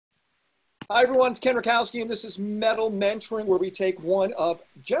Hi everyone, it's Ken Rakowski, and this is Metal Mentoring, where we take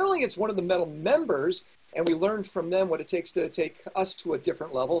generally it's one of the Metal members, and we learn from them what it takes to take us to a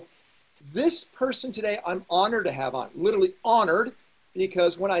different level. This person today, I'm honored to have on, literally honored,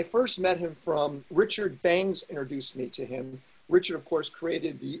 because when I first met him from Richard Bangs introduced me to him. Richard, of course,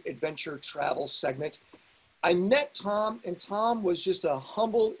 created the adventure travel segment. I met Thom, and Thom was just a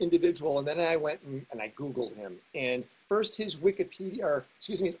humble individual, and then I went and I Googled him, and first his Wikipedia, or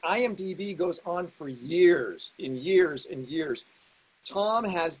excuse me, his IMDb goes on for years and years and years. Thom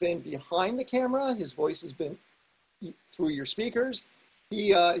has been behind the camera. His voice has been through your speakers.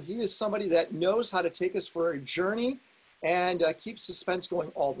 He is somebody that knows how to take us for a journey and keeps suspense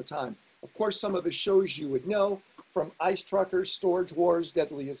going all the time. Of course, some of his shows you would know, from Ice Truckers, Storage Wars,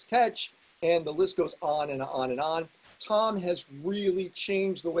 Deadliest Catch, and the list goes on and on and on. Thom has really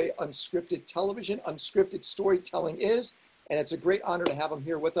changed the way unscripted television, unscripted storytelling is, and it's a great honor to have him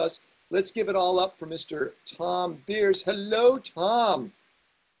here with us. Let's give it all up for Mr. Thom Beers. Hello, Thom.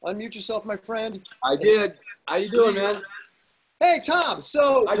 Unmute yourself, my friend. I did. How you doing, man? Hey, Thom.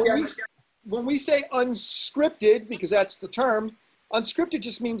 So when we say unscripted, because that's the term, unscripted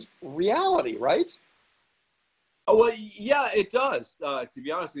just means reality, right? Oh, well, yeah, it does, to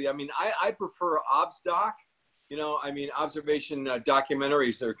be honest with you. I mean, I prefer obs-doc. You know, I mean, observation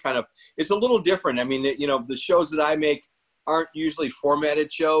documentaries are kind of, it's a little different. I mean, you know, the shows that I make aren't usually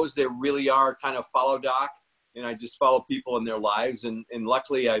formatted shows. They really are kind of follow doc, and I just follow people in their lives. And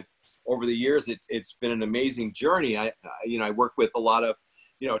luckily, over the years, it's been an amazing journey. You know, I work with a lot of,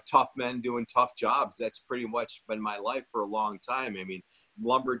 you know, tough men doing tough jobs. That's pretty much been my life for a long time. I mean,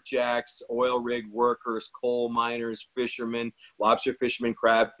 lumberjacks, oil rig workers, coal miners, fishermen, lobster fishermen,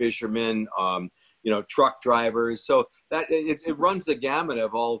 crab fishermen, you know, truck drivers. So that it runs the gamut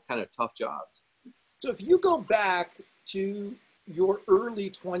of all kind of tough jobs. So if you go back to your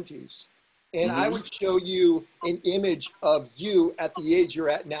early 20s, and I would show you an image of you at the age you're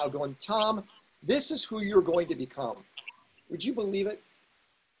at now going, Thom, this is who you're going to become. Would you believe it?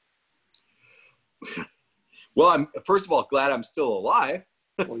 Well, I'm first of all glad I'm still alive.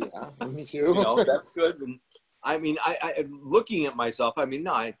 Well, yeah, me too. You know, that's good. And I mean, I looking at myself, I mean,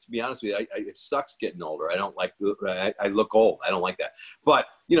 no, to be honest with you, it sucks getting older. I don't like I look old. I don't like that. But,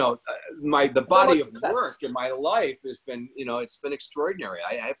 you know, the body of work in my life has been, you know, it's been extraordinary.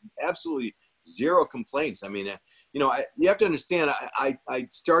 I have absolutely zero complaints. I mean, you know, you have to understand, I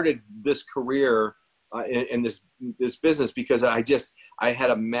started this career in this business because I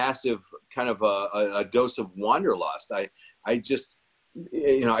had a massive kind of a dose of wanderlust. I just,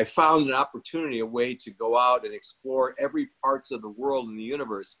 you know, I found an opportunity, a way to go out and explore every parts of the world and the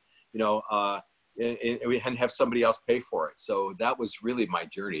universe, you know, and have somebody else pay for it. So that was really my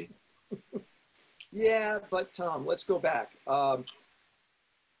journey. Yeah, but Thom, let's go back.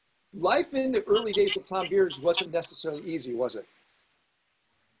 Life in the early days of Thom Beers wasn't necessarily easy, was it?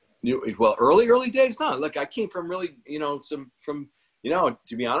 Well, early days, no. Look, I came from really, you know, you know,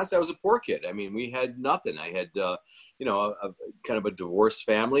 to be honest, I was a poor kid. I mean, we had nothing. I had, you know, kind of a divorced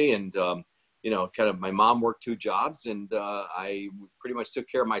family, and, you know, kind of my mom worked 2 jobs, and I pretty much took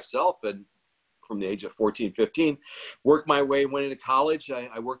care of myself. And from the age of 14, 15, worked my way, went into college.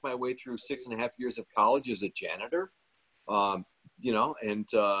 I worked my way through 6.5 years of college as a janitor, you know, and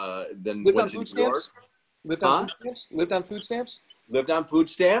then lived went on to food New York. stamps? Lived on food stamps? Lived on food stamps? Lived on food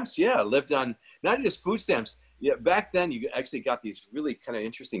stamps, yeah. Lived on not just food stamps. Yeah, back then you actually got these really kind of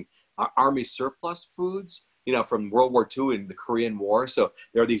interesting army surplus foods, you know, from World War II and the Korean War. So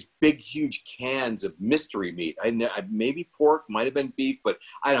there are these big, huge cans of mystery meat. Maybe pork, might have been beef, but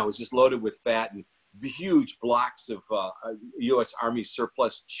I don't know. It was just loaded with fat, and huge blocks of U.S. Army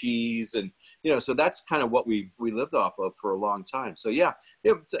surplus cheese, and you know, so that's kind of what we lived off of for a long time. So yeah,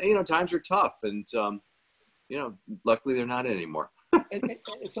 you know, times are tough, and you know, luckily they're not anymore. and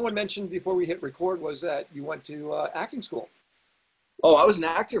someone mentioned before we hit record was that you went to acting school. Oh, I was an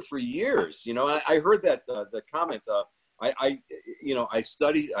actor for years. You know, I heard that the comment. You know, I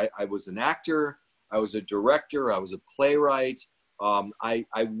studied. I was an actor. I was a director. I was a playwright.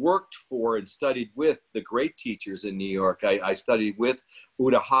 I worked for and studied with the great teachers in New York. I studied with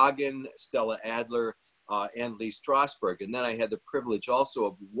Uta Hagen, Stella Adler, and Lee Strasberg. And then I had the privilege also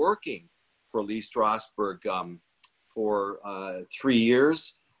of working for Lee Strasberg for 3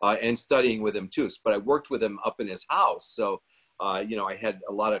 years and studying with him too. But I worked with him up in his house. So, you know, I had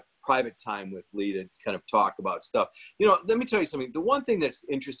a lot of private time with Lee to kind of talk about stuff. You know, let me tell you something. The one thing that's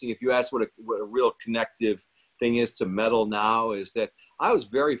interesting, if you ask what a real connective thing is to metal now, is that I was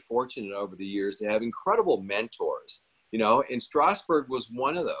very fortunate over the years to have incredible mentors. You know, and Strasberg was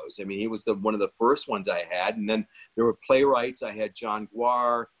one of those. I mean, he was one of the first ones I had. And then there were playwrights. I had John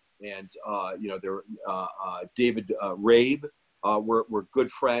Guar, and you know, there David Rabe were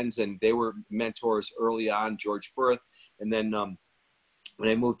good friends, and they were mentors early on. George Firth, and then when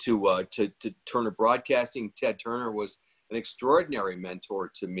I moved to Turner Broadcasting, Ted Turner was an extraordinary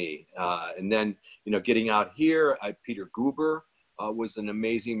mentor to me. And then, you know, getting out here, Peter Guber was an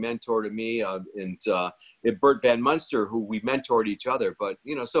amazing mentor to me, and Bert Van Munster, who we mentored each other. But,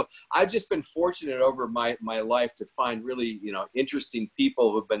 you know, so I've just been fortunate over my life to find really, you know, interesting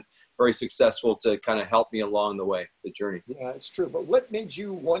people who've been very successful to kind of help me along the way, the journey. Yeah, it's true. But what made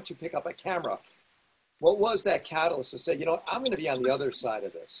you want to pick up a camera? What was that catalyst to say, you know, I'm going to be on the other side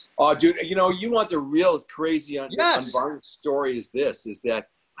of this? Oh, dude, you know, you want the real crazy, Yes. unvarnished story is that,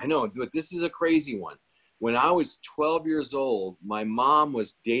 I know, but this is a crazy one. When I was 12 years old, my mom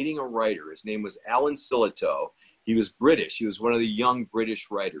was dating a writer. His name was Alan Sillitoe. He was British. He was one of the young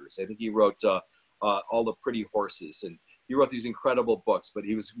British writers. I think he wrote All the Pretty Horses, and he wrote these incredible books, but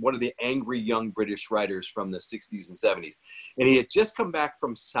he was one of the angry young British writers from the 60s and 70s. And he had just come back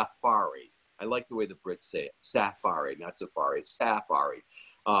from Safari. I like the way the Brits say it. Safari, not Safari, Safari.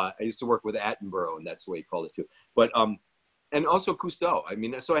 I used to work with Attenborough, and that's the way he called it too. But, and also Cousteau. I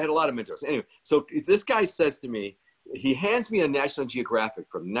mean, so I had a lot of mentors. Anyway, so this guy says to me, he hands me a National Geographic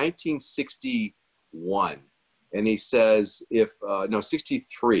from 1961. And he says,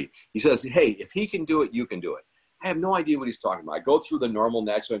 63. He says, hey, if he can do it, you can do it. I have no idea what he's talking about. I go through the normal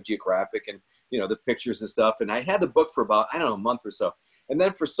National Geographic and, you know, the pictures and stuff. And I had the book for about, I don't know, a month or so. And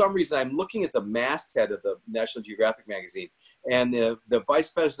then for some reason, I'm looking at the masthead of the National Geographic magazine. And the vice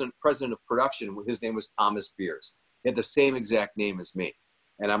president of production, his name was Thomas Beers. He had the same exact name as me.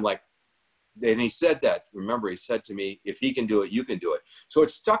 And I'm like, and he said that, remember, he said to me, if he can do it, you can do it. So it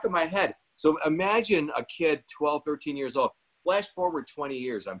stuck in my head. So imagine a kid, 12, 13 years old, flash forward 20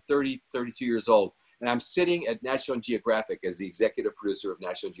 years. I'm 30, 32 years old. And I'm sitting at National Geographic as the executive producer of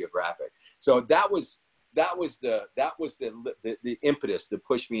National Geographic. So that was the impetus that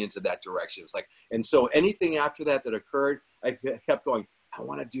pushed me into that direction. It's like, and so anything after that occurred, I kept going, I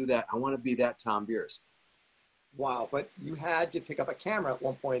want to do that. I want to be that Thom Beers. Wow. But you had to pick up a camera at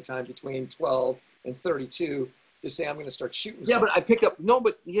one point in time between 12 and 32 to say, I'm going to start shooting. Yeah, something. But I picked up,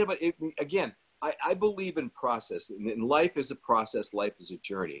 again, I believe in process, and life is a process. Life is a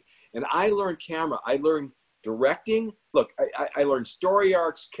journey. And I learned camera. I learned directing. Look, I learned story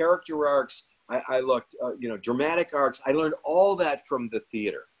arcs, character arcs. I looked, dramatic arcs. I learned all that from the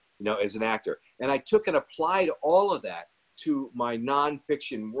theater, you know, as an actor. And I took and applied all of that to my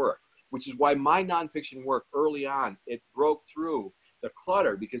nonfiction work, which is why my nonfiction work early on, it broke through the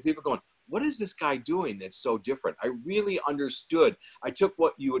clutter, because people are going, what is this guy doing that's so different? I really understood. I took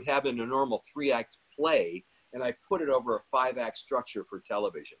what you would have in a normal 3-act play, and I put it over a 5-act structure for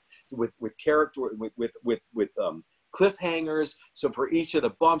television with character, with cliffhangers. So for each of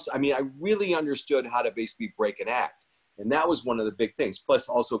the bumps, I mean, I really understood how to basically break an act. And that was one of the big things, plus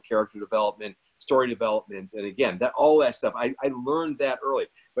also character development, story development. And again, all that stuff, I learned that early.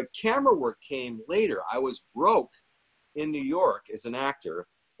 But camera work came later. I was broke in New York as an actor,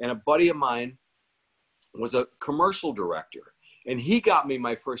 and a buddy of mine was a commercial director. And he got me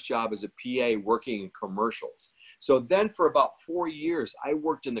my first job as a PA working in commercials. So then for about 4 years, I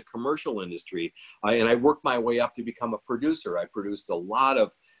worked in the commercial industry, and I worked my way up to become a producer. I produced a lot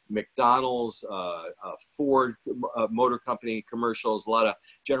of McDonald's, Ford Motor Company commercials, a lot of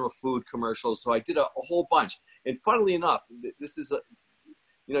General Food commercials. So I did a whole bunch. And funnily enough, this is,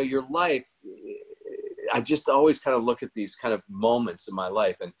 your life, I just always kind of look at these kind of moments in my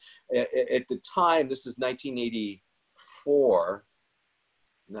life. And at the time, this is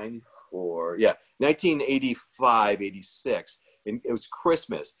 1985, 86. And it was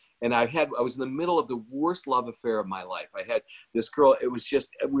Christmas. And I was in the middle of the worst love affair of my life. I had this girl,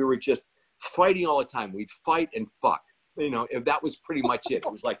 we were just fighting all the time. We'd fight and fuck. That was pretty much it.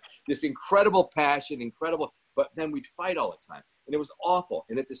 It was like this incredible passion, but then we'd fight all the time. And it was awful.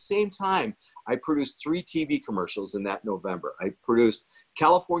 And at the same time, I produced 3 TV commercials in that November. I produced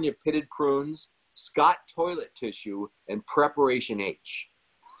California Pitted Prunes, Scott Toilet Tissue, and Preparation H.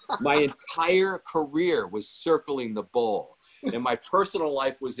 My entire career was circling the bowl, and my personal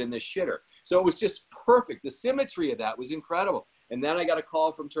life was in the shitter. So it was just perfect. The symmetry of that was incredible. And then I got a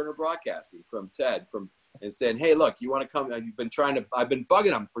call from Turner Broadcasting, from Ted, and said, hey, look, you want to come? I've been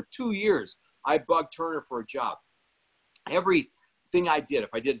bugging him for 2 years. I bugged Turner for a job. Everything I did, if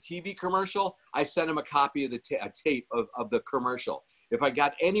I did a TV commercial, I sent him a copy of a tape of the commercial. If I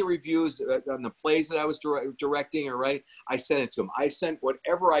got any reviews on the plays that I was directing or writing, I sent it to him. I sent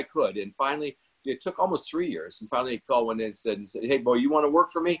whatever I could. And finally, it took almost 3 years. And finally he called one day and said, hey, boy, you want to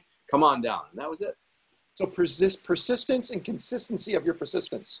work for me? Come on down. And that was it. So persistence and consistency of your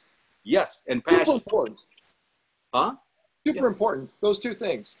persistence. Yes, and Super passion. important. Huh? Super important. Those two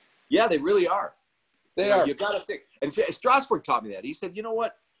things. Yeah, they really are. They are. You got to stick. And Strasberg taught me that. He said, you know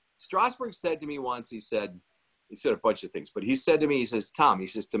what? Strasberg said to me once, he said a bunch of things, but he said to me, he says, Thom, he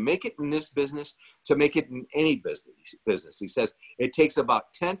says, to make it in this business, to make it in any business, he says, it takes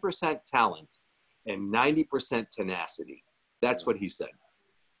about 10% talent and 90% tenacity. That's what he said.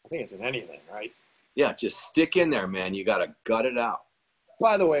 I think it's in anything, right? Yeah, just stick in there, man. You got to gut it out.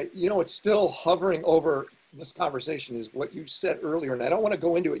 By the way, you know, what's still hovering over this conversation is what you said earlier, and I don't want to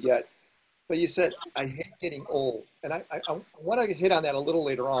go into it yet, but you said, I hate getting old. And I want to hit on that a little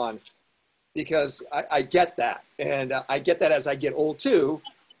later on, because I get that. And I get that as I get old too.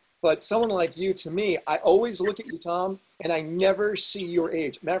 But someone like you, to me, I always look at you, Thom, and I never see your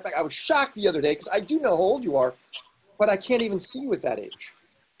age. Matter of fact, I was shocked the other day because I do know how old you are, but I can't even see you at that age.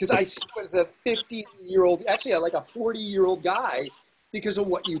 Because I see you as a 50-year-old, actually like a 40-year-old guy because of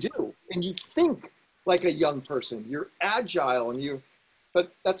what you do. And you think like a young person. You're agile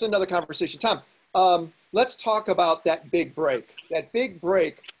but that's another conversation. Thom, let's talk about that big break. That big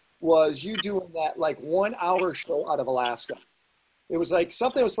break was you doing that like 1 hour show out of Alaska. It was like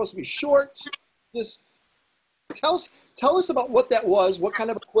something that was supposed to be short. Just tell us about what that was, what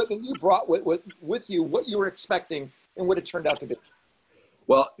kind of equipment you brought with you, what you were expecting, and what it turned out to be.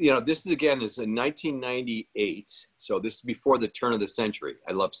 Well, you know, this is again is in 1998. So this is before the turn of the century.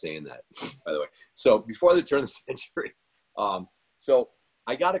 I love saying that, by the way. So before the turn of the century. So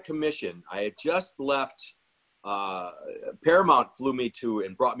I got a commission. I had just left. Paramount flew me to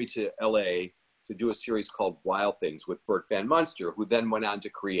and brought me to LA to do a series called Wild Things with Burt Van Munster, who then went on to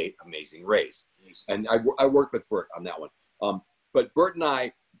create Amazing Race. And I worked with Burt on that one. But Burt and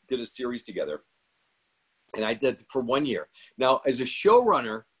I did a series together, and I did for 1 year. Now, as a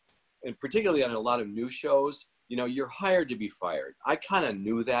showrunner, and particularly on a lot of new shows, you know, you're hired to be fired. I kind of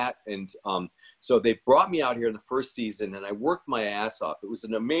knew that. And so they brought me out here in the first season, and I worked my ass off. It was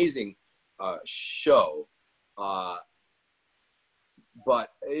an amazing show. But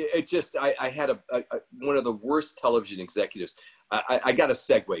it just, I had one of the worst television executives. I got a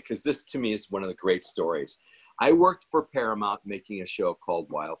segue because this to me is one of the great stories. I worked for Paramount making a show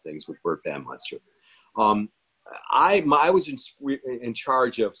called Wild Things with Burt Van Munster. I was in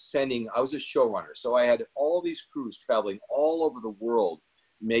charge of sending, I was a showrunner. So I had all these crews traveling all over the world,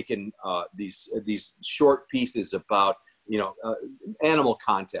 making these short pieces about, you know, animal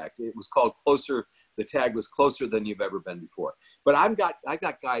contact. It was called Closer. The tag was Closer Than You've Ever Been Before. But I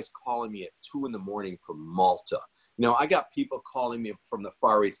got guys calling me at 2 a.m. from Malta. You know, I got people calling me from the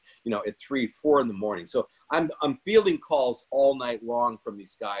Far East, you know, at 3, 4 a.m. So I'm fielding calls all night long from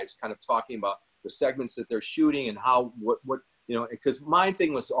these guys, kind of talking about the segments that they're shooting and how, what, you know, because my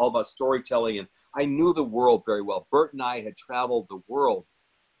thing was all about storytelling, and I knew the world very well. Burt and I had traveled the world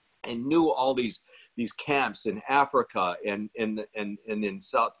and knew all these camps in Africa and in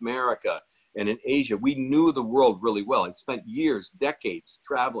South America and in Asia. We knew the world really well. I spent years, decades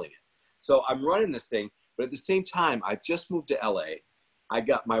traveling it. So I'm running this thing, but at the same time, I just moved to LA. I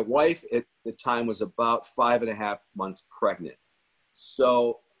got my wife at the time was about 5.5 months pregnant.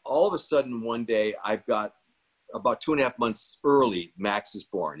 So all of a sudden one day I've got about 2.5 months early, Max is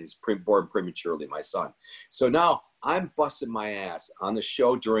born. He's born prematurely, my son. So now I'm busting my ass on the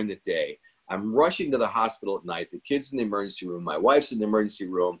show during the day. I'm rushing to the hospital at night. The kid's in the emergency room. My wife's in the emergency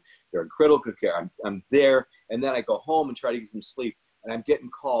room. They're in critical care. I'm there. And then I go home and try to get some sleep. And I'm getting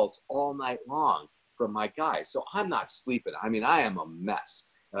calls all night long from my guys. So I'm not sleeping. I mean, I am a mess.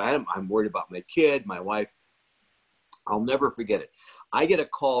 And I'm worried about my kid, my wife. I'll never forget it. I get a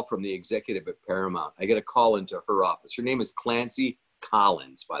call from the executive at Paramount. I get a call into her office. Her name is Clancy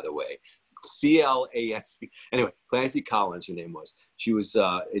Collins, by the way. C-L-A-N-C. Anyway, Clancy Collins, her name was. She was,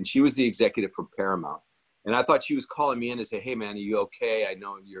 and she was the executive from Paramount. And I thought she was calling me in to say, hey, man, are you okay? I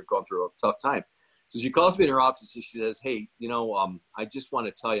know you're going through a tough time. So she calls me in her office and she says, hey, you know, I just want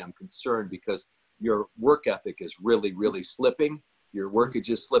to tell you I'm concerned because your work ethic is really, really slipping. Your work is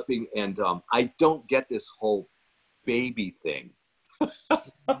just slipping. And I don't get this whole baby thing.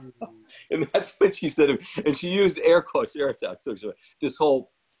 And that's what she said. And she used air quotes, so this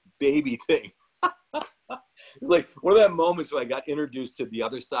whole baby thing. It's like one of that moments when I got introduced to the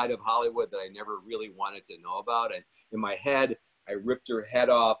other side of Hollywood that I never really wanted to know about. And in my head, I ripped her head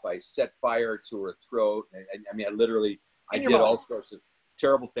off. I set fire to her throat. I mean, I did all sorts of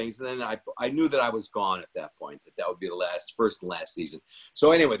terrible things. And then I knew that I was gone at that point, that would be the first and last season.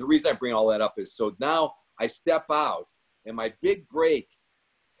 So anyway, the reason I bring all that up is so now I step out and my big break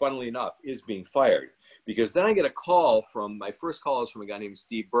funnily enough, is being fired. Because then I get a call from, my first call is from a guy named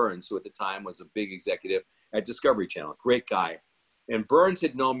Steve Burns, who at the time was a big executive at Discovery Channel, great guy. And Burns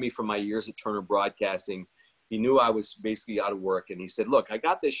had known me from my years at Turner Broadcasting. He knew I was basically out of work. And he said, look, I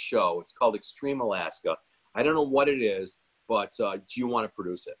got this show. It's called Extreme Alaska. I don't know what it is, but do you want to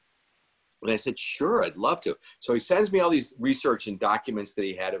produce it? And I said, sure, I'd love to. So he sends me all these research and documents that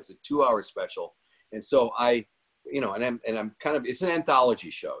he had. It was a 2-hour special. And so I, you know, and I'm kind of, it's an anthology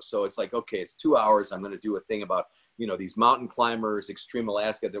show. So it's like, okay, it's 2 hours. I'm going to do a thing about, you know, these mountain climbers, Extreme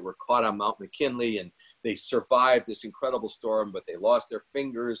Alaska, that were caught on Mount McKinley, and they survived this incredible storm, but they lost their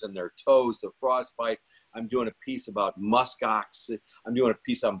fingers and their toes to frostbite. I'm doing a piece about muskox. I'm doing a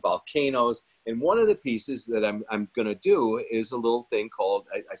piece on volcanoes. And one of the pieces that I'm going to do is a little thing called,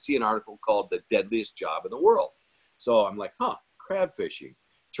 I see an article called The Deadliest Job in the World. So I'm like, crab fishing.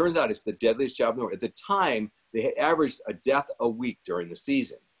 Turns out it's the deadliest job in the world. At the time, they averaged a death a week during the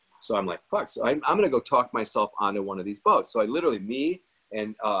season. So I'm like, fuck. So I'm going to go talk myself onto one of these boats. So I literally, me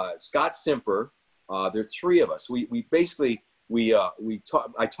and Scott Simper, there are 3 of us. We basically,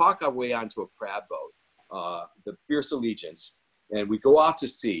 I talk our way onto a crab boat, the Fierce Allegiance, and we go out to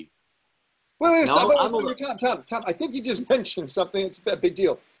sea. Wait, Tom, I think you just mentioned something that's a big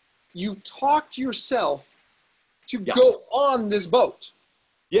deal. You talked yourself to go on this boat.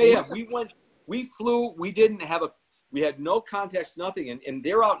 Yeah. We flew, we had no context, nothing. And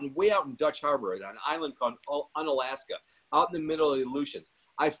they're way out in Dutch Harbor, on an island called Unalaska, out in the middle of the Aleutians.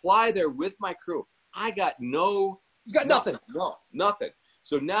 I fly there with my crew. I got You got nothing. No, nothing.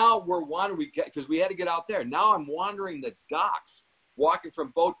 So now we're wandering, because we had to get out there. Now I'm wandering the docks, walking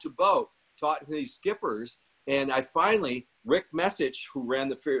from boat to boat, talking to these skippers. And I finally, Rick Messich, who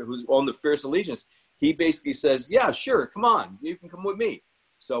owned the Fierce Allegiance, he basically says, yeah, sure, come on, you can come with me.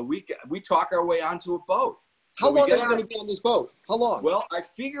 So we talk our way onto a boat. So How long are you going to be on this boat? How long? Well, I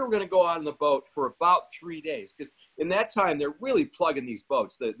figure we're going to go on the boat for about 3 days, because in that time, they're really plugging these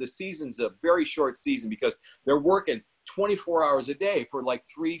boats. The season's a very short season because they're working 24 hours a day for like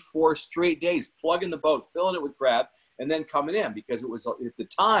 3-4 straight days, plugging the boat, filling it with crab, and then coming in, because it was, at the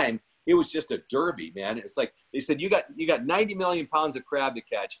time, it was just a derby, man. It's like they said, you got 90 million pounds of crab to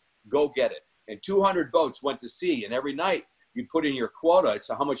catch, go get it. And 200 boats went to sea, and every night you put in your quota,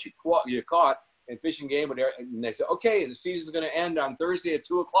 so how much you caught, and Fish and Game would, and they said, okay, the season's going to end on Thursday at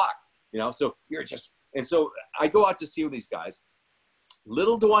 2 o'clock. You know, so you're just, and so I go out to sea with these guys.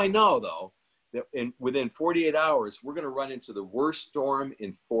 Little do I know, though, that within 48 hours, we're going to run into the worst storm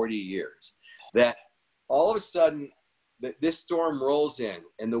in 40 years. That all of a sudden, this storm rolls in,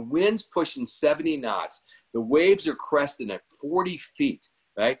 and the wind's pushing 70 knots. The waves are cresting at 40 feet,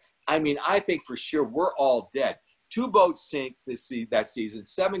 right? I mean, I think for sure we're all dead. 2 boats sank that season.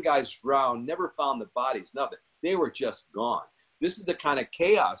 7 guys drowned, never found the bodies, nothing. They were just gone. This is the kind of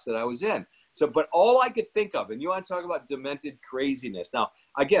chaos that I was in. So, but all I could think of, and you want to talk about demented craziness. Now,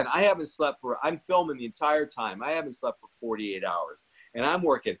 again, I'm filming the entire time. I haven't slept for 48 hours, and I'm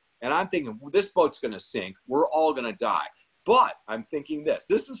working, and I'm thinking, well, this boat's going to sink. We're all going to die. But I'm thinking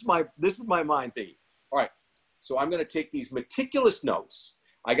this is my mind thinking. All right, so I'm going to take these meticulous notes.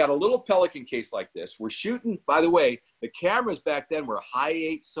 I got a little Pelican case like this. We're shooting, by the way, the cameras back then were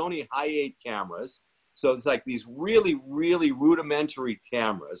Sony Hi8 cameras. So it's like these really, really rudimentary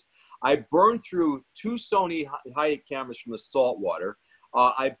cameras. I burned through 2 Sony Hi8 cameras from the saltwater.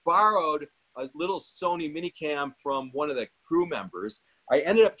 I borrowed a little Sony Minicam from one of the crew members. I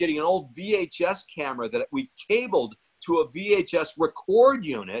ended up getting an old VHS camera that we cabled to a VHS record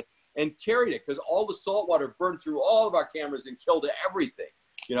unit and carried it, because all the saltwater burned through all of our cameras and killed everything.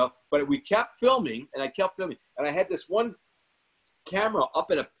 You know, but we kept filming, and I kept filming, and I had this one camera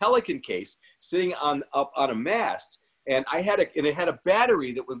up in a Pelican case sitting up on a mast, and it had a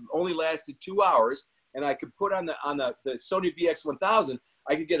battery that would only lasted 2 hours, and I could put on the Sony VX1000,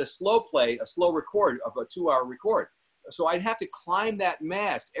 I could get a slow record of a 2-hour record. So I'd have to climb that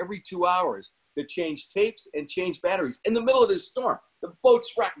mast every 2 hours to change tapes and change batteries in the middle of this storm. The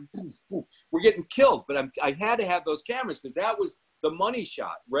boat's rocking, poof, poof. We're getting killed, but I had to have those cameras because that was the money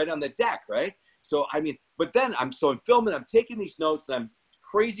shot right on the deck, right? So, I mean, but then I'm filming, I'm taking these notes, and I'm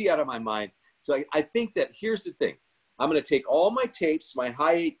crazy out of my mind. So I think that here's the thing. I'm going to take all my tapes, my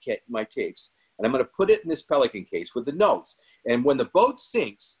my tapes, and I'm going to put it in this Pelican case with the notes. And when the boat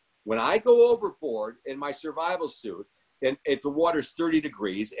sinks, when I go overboard in my survival suit, and the water's 30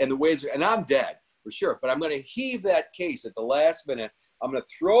 degrees, and the waves and I'm dead for sure, but I'm going to heave that case at the last minute. I'm going to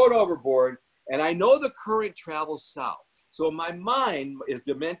throw it overboard, and I know the current travels south. So my mind, as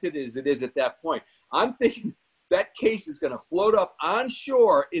demented as it is at that point, I'm thinking that case is going to float up on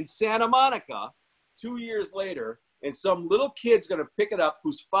shore in Santa Monica 2 years later, and some little kid's going to pick it up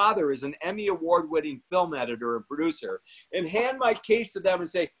whose father is an Emmy award-winning film editor and producer and hand my case to them and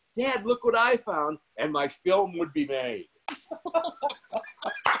say, Dad, look what I found, and my film would be made.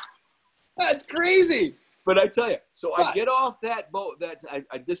 That's crazy. But I tell you, so I get off that boat.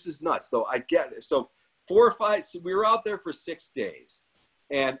 This is nuts. So I get it. So 4 or 5, so we were out there for 6 days.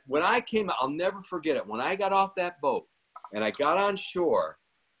 And when I came out, I'll never forget it. When I got off that boat and I got on shore,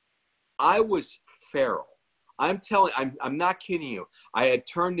 I was feral. I'm not kidding you. I had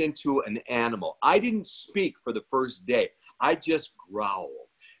turned into an animal. I didn't speak for the first day. I just growled.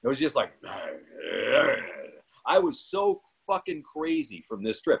 It was just like, I was so fucking crazy from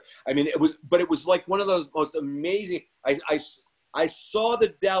this trip. I mean, it was like one of those most amazing, I saw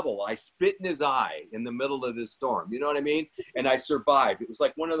the devil. I spit in his eye in the middle of this storm. You know what I mean? And I survived. It was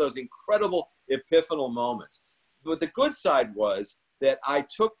like one of those incredible epiphanal moments. But the good side was that I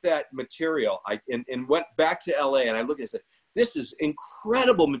took that material and went back to LA, and I looked and said, this is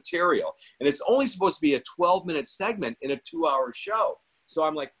incredible material. And it's only supposed to be a 12-minute segment in a 2-hour show. So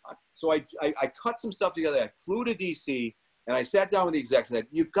I'm like, so I cut some stuff together. I flew to DC and I sat down with the execs and said,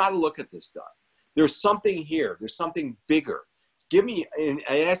 you've got to look at this stuff. There's something here. There's something bigger. Give me, and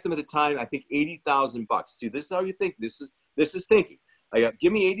I asked them at the time, I think $80,000. See, this is how you think. This is thinking. I got,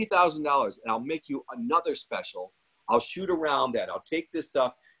 give me $80,000 and I'll make you another special. I'll shoot around that. I'll take this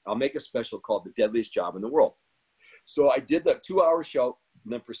stuff. I'll make a special called The Deadliest Job in the World. So I did the 2-hour show.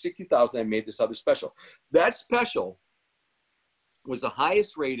 And then for $60,000, I made this other special. That special was the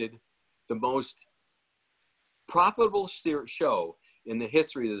highest rated, the most profitable show in the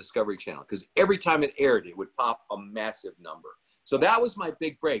history of the Discovery Channel, because every time it aired, it would pop a massive number. So that was my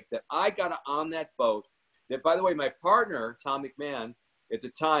big break, that I got on that boat. That, by the way, my partner, Thom McMahon, at the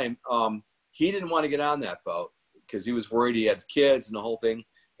time, he didn't want to get on that boat because he was worried he had kids and the whole thing.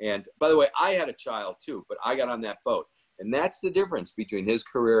 And by the way, I had a child too, but I got on that boat. And that's the difference between his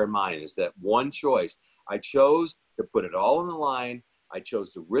career and mine, is that one choice. I chose to put it all on the line. I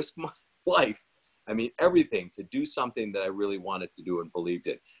chose to risk my life. I mean, everything, to do something that I really wanted to do and believed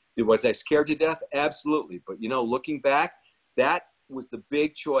in. Was I scared to death? Absolutely. But, you know, looking back, that was the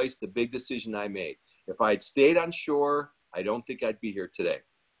big choice, the big decision I made. If I had stayed on shore, I don't think I'd be here today.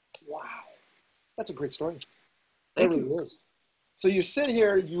 Wow. That's a great story. Thank it you. really is. So you sit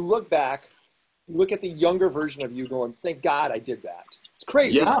here, you look back, you look at the younger version of you going, thank God I did that. It's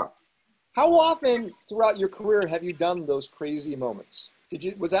crazy. Yeah. How often throughout your career have you done those crazy moments?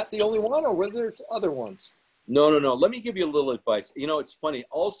 Was that the only one, or were there other ones? No. Let me give you a little advice. You know, it's funny.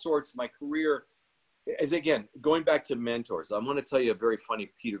 All sorts, my career is, again, going back to mentors. I'm going to tell you a very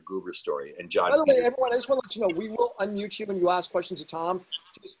funny Peter Guber story. And John. By the way, everyone, I just want to let you know, we will unmute you when you ask questions of Thom.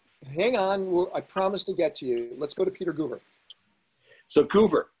 Just hang on. I promise to get to you. Let's go to Peter Guber. So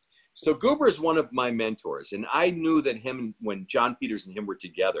Guber is one of my mentors, and I knew that him, when John Peters and him were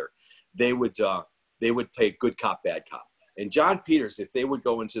together, they would take good cop, bad cop. And John Peters, if they would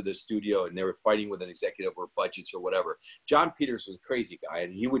go into the studio and they were fighting with an executive or budgets or whatever, John Peters was a crazy guy,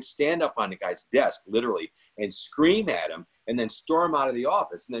 and he would stand up on the guy's desk, literally, and scream at him and then storm out of the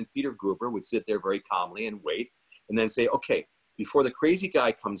office. And then Peter Guber would sit there very calmly and wait and then say, okay, before the crazy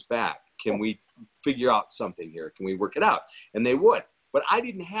guy comes back, can we figure out something here? Can we work it out? And they would. But I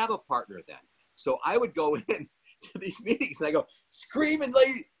didn't have a partner then. So I would go in to these meetings and I go screaming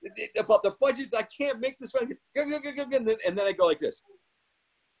about the budget. I can't make this one. And then I go like this.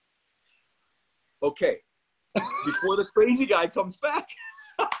 Okay, before the crazy guy comes back.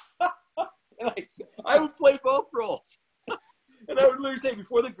 And I would play both roles. And I would literally say,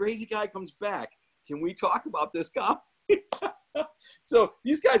 before the crazy guy comes back, can we talk about this comedy? So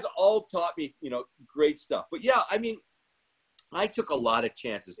these guys all taught me, you know, great stuff. But yeah, I mean, I took a lot of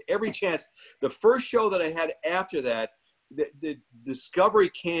chances. Every chance. The first show that I had after that, the Discovery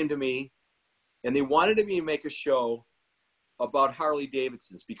came to me and they wanted me to make a show about Harley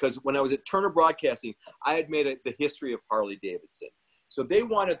Davidsons, because when I was at Turner Broadcasting, I had made the history of Harley Davidson. So they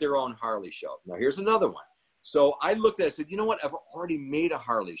wanted their own Harley show. Now here's another one. So I looked at it and said, you know what? I've already made a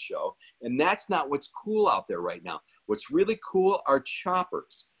Harley show, and that's not what's cool out there right now. What's really cool are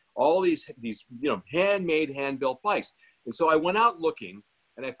choppers. All these you know, handmade, hand-built bikes. And so I went out looking,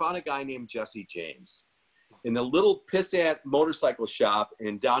 and I found a guy named Jesse James in the little pissant motorcycle shop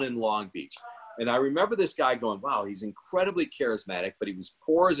down in Long Beach. And I remember this guy going, wow, he's incredibly charismatic, but he was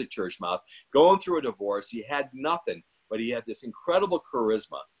poor as a church mouse, going through a divorce. He had nothing, but he had this incredible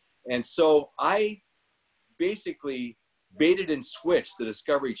charisma. And so I basically baited and switched the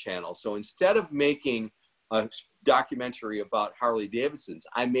Discovery Channel. So instead of making a documentary about Harley Davidsons,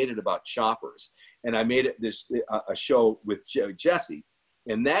 I made it about choppers. And I made it a show with Jesse.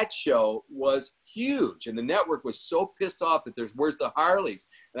 And that show was huge. And the network was so pissed off that where's the Harleys?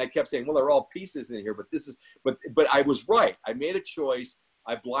 And I kept saying, well, they're all pieces in here, but I was right. I made a choice.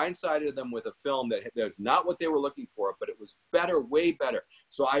 I blindsided them with a film that was not what they were looking for, but it was better, way better.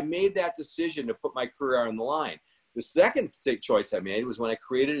 So I made that decision to put my career on the line. The second choice I made was when I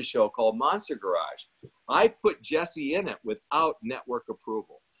created a show called Monster Garage. I put Jesse in it without network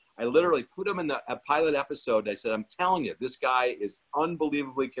approval. I literally put him in a pilot episode. I said, I'm telling you, this guy is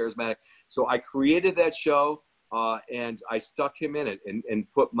unbelievably charismatic. So I created that show and I stuck him in it and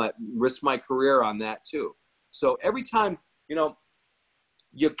risked my career on that too. So every time, you know,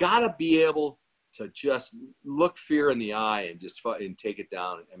 you gotta be able to just look fear in the eye and take it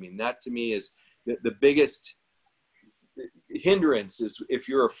down. I mean, that to me is the biggest hindrance is if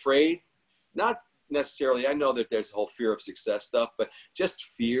you're afraid, not necessarily, I know that there's a whole fear of success stuff, but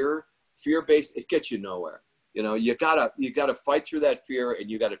just fear-based, it gets you nowhere. You know, you gotta fight through that fear,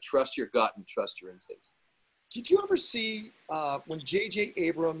 and you gotta trust your gut and trust your instincts. Did you ever see when J.J.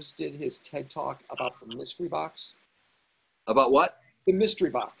 Abrams did his TED Talk about the mystery box? About what? The mystery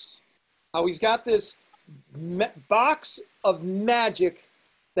box. How he's got this box of magic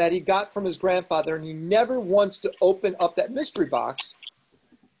that he got from his grandfather, and he never wants to open up that mystery box.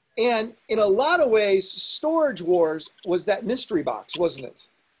 And in a lot of ways, Storage Wars was that mystery box, wasn't it?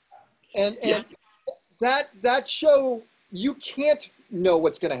 And Yeah. that show, you can't know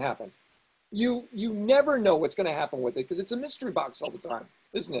what's going to happen. You never know what's going to happen with it because it's a mystery box all the time,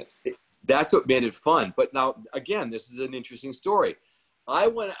 isn't it? That's what made it fun. But now, again, this is an interesting story.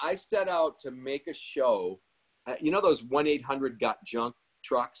 I set out to make a show. You know those 1-800-GOT-JUNK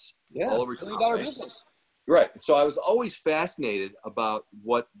trucks all over town, $1 billion right? business. Right. So I was always fascinated about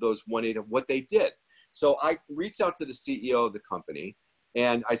what they did. So I reached out to the CEO of the company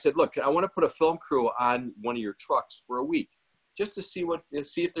and I said, look, I want to put a film crew on one of your trucks for a week just to see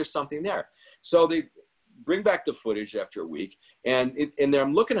if there's something there. So they bring back the footage after a week and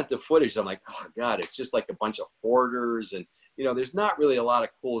I'm looking at the footage. I'm like, oh God, it's just like a bunch of hoarders and, you know, there's not really a lot of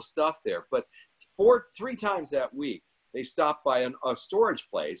cool stuff there. But 3 times that week, they stopped by a storage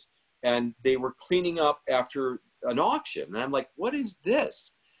place and they were cleaning up after an auction. And I'm like, what is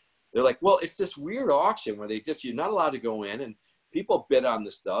this? They're like, well, it's this weird auction where you're not allowed to go in and people bid on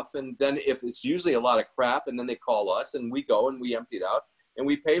the stuff. And then if it's usually a lot of crap, and then they call us and we go and we empty it out and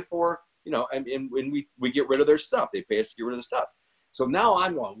we pay for, you know, and we get rid of their stuff. They pay us to get rid of the stuff. So now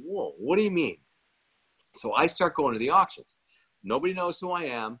I'm going, whoa, what do you mean? So I start going to the auctions. Nobody knows who I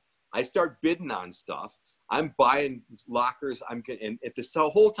am. I start bidding on stuff. I'm buying lockers. And at the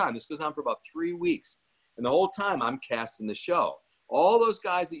whole time, this goes on for about 3 weeks. And the whole time I'm casting the show. All those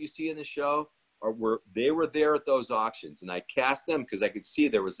guys that you see in the show were there at those auctions. And I cast them because I could see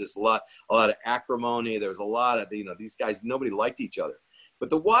there was a lot of acrimony. There was a lot of, you know, these guys, nobody liked each other. But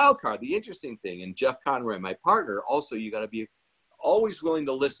the wild card, the interesting thing, and Jeff Conroy, my partner, also, you got to be always willing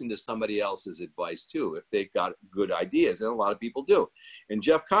to listen to somebody else's advice too, if they've got good ideas. And a lot of people do. And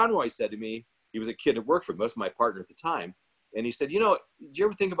Jeff Conroy said to me, he was a kid that worked for me, most of my partner at the time. And he said, you know, did you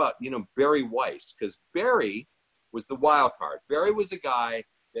ever think about, you know, Barry Weiss? Because Barry was the wild card. Barry was a guy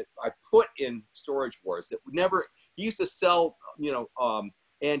that I put in Storage Wars that he used to sell, you know,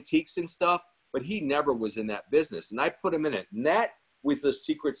 antiques and stuff, but he never was in that business. And I put him in it. And that was the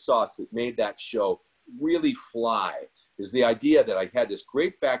secret sauce that made that show really fly, is the idea that I had this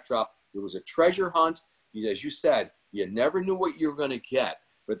great backdrop. It was a treasure hunt. As you said, you never knew what you were going to get.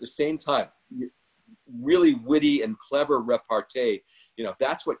 But at the same time, really witty and clever repartee, you know,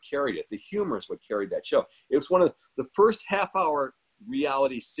 that's what carried it. The humor is what carried that show. It was one of the first half-hour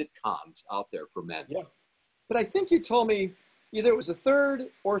reality sitcoms out there for men. Yeah. But I think you told me either it was the 3rd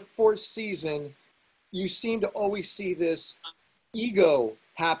or 4th season, you seem to always see this ego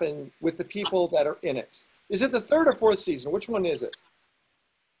happen with the people that are in it. Is it the 3rd or 4th season? Which one is it?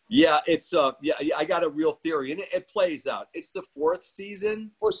 Yeah, it's I got a real theory, and it plays out. It's the 4th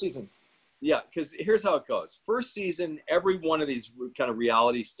season. 4th season. Yeah, because here's how it goes. First season, every one of these kind of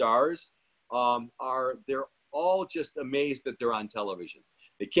reality stars they're all just amazed that they're on television.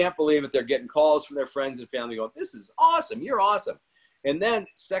 They can't believe it. They're getting calls from their friends and family going, "This is awesome. You're awesome." And then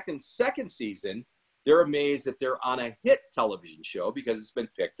second season, they're amazed that they're on a hit television show because it's been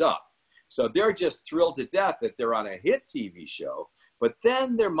picked up. So they're just thrilled to death that they're on a hit TV show. But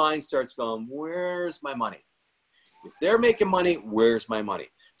then their mind starts going, where's my money? If they're making money, where's my money?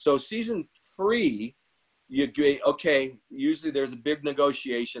 So season 3, okay, usually there's a big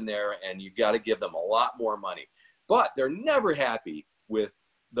negotiation there and you got to give them a lot more money. But they're never happy with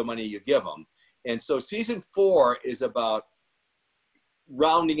the money you give them. And so season 4 is about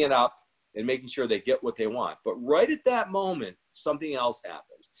rounding it up and making sure they get what they want. But right at that moment, something else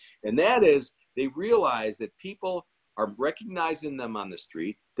happens. And that is they realize that people are recognizing them on the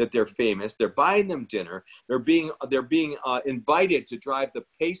street, that they're famous, they're buying them dinner, they're being invited to drive the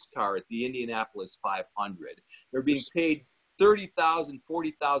pace car at the Indianapolis 500. They're being paid $30,000,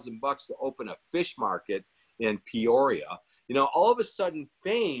 $40,000 to open a fish market in Peoria. You know, all of a sudden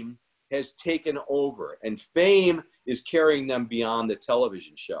fame has taken over, and fame is carrying them beyond the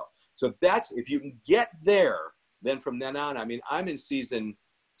television show. So that's, if you can get there, then from then on, I mean, I'm in season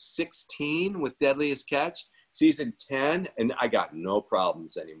 16 with Deadliest Catch, season 10, and I got no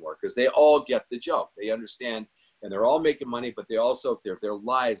problems anymore because they all get the joke. They understand, and they're all making money, but they also, their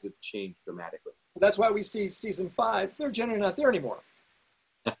lives have changed dramatically. That's why we see season 5, they're generally not there anymore.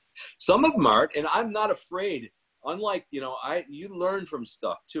 Some of them aren't, and I'm not afraid. Unlike, you know, you learn from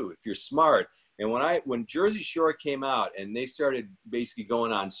stuff too if you're smart. And when Jersey Shore came out and they started basically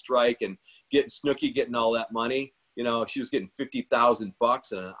going on strike and Snooki getting all that money, you know, she was getting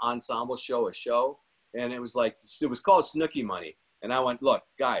 $50,000 in an ensemble show, and it was called Snooki money. And I went, look,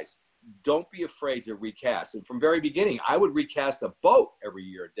 guys, don't be afraid to recast. And from very beginning, I would recast a boat every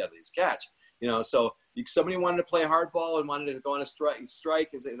year at Deadliest Catch. You know, so somebody wanted to play hardball and wanted to go on a strike,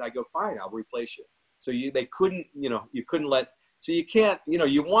 and I go, fine, I'll replace you. So they couldn't, you know, you couldn't so you can't, you know,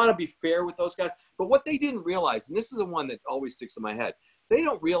 you want to be fair with those guys. But what they didn't realize, and this is the one that always sticks in my head, they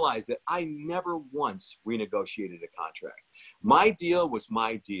don't realize that I never once renegotiated a contract. My deal was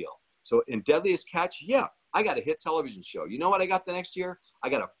my deal. So in Deadliest Catch, yeah, I got a hit television show. You know what I got the next year? I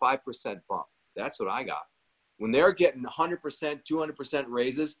got a 5% bump. That's what I got. When they're getting 100%, 200%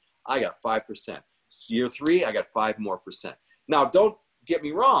 raises, I got 5%. Year 3, I got 5% more. Now, don't get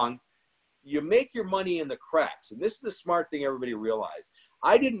me wrong. You make your money in the cracks. And this is the smart thing everybody realized.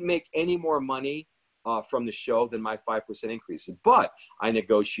 I didn't make any more money from the show than my 5% increase. But I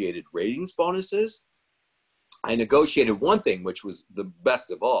negotiated ratings bonuses. I negotiated one thing, which was the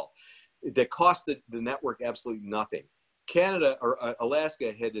best of all, that cost the network absolutely nothing. Canada or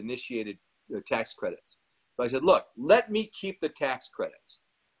Alaska had initiated the tax credits. So I said, look, let me keep the tax credits.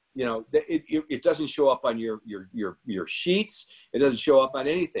 You know, it doesn't show up on your sheets. It doesn't show up on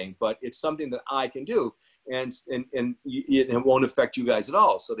anything, but it's something that I can do, and it won't affect you guys at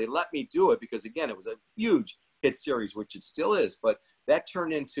all. So they let me do it because, again, it was a huge hit series, which it still is, but that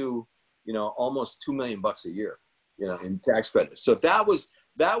turned into, you know, almost $2 million a year, you know, in tax credits. So that was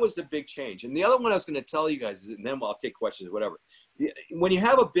the big change. And the other one I was going to tell you guys is, and then I'll take questions, whatever. When you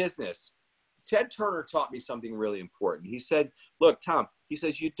have a business, Ted Turner taught me something really important. He said, look, Thom, he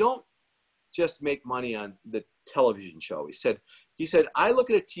says, you don't just make money on the television show. He said, I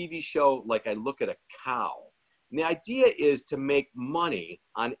look at a TV show like I look at a cow. And the idea is to make money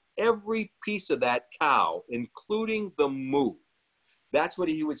on every piece of that cow, including the moo. That's what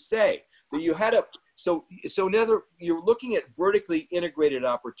he would say. That you had you're looking at vertically integrated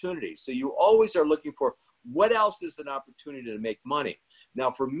opportunities. So you always are looking for what else is an opportunity to make money.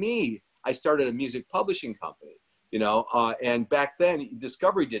 Now, for me, I started a music publishing company, you know, and back then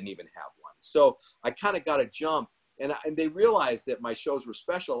Discovery didn't even have one. So I kind of got a jump, and they realized that my shows were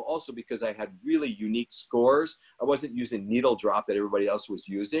special also because I had really unique scores. I wasn't using needle drop that everybody else was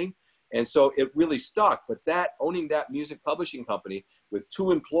using. And so it really stuck. But owning that music publishing company with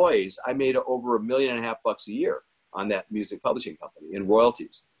 2 employees, I made over $1.5 million a year on that music publishing company in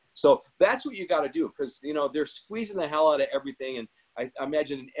royalties. So that's what you got to do, because, you know, they're squeezing the hell out of everything. And I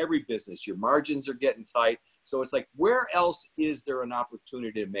imagine in every business, your margins are getting tight. So it's like, where else is there an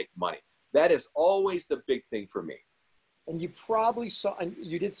opportunity to make money? That is always the big thing for me. And you probably saw, and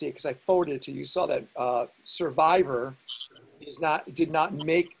you did see it because I forwarded it to you, you saw that Survivor did not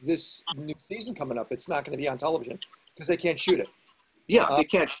make this new season coming up. It's not going to be on television because they can't shoot it. Yeah, they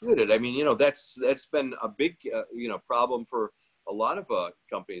can't shoot it. I mean, you know, that's been a big, you know, problem for a lot of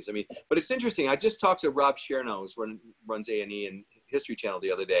companies. I mean, but it's interesting. I just talked to Rob Chernow, who runs A&E and History Channel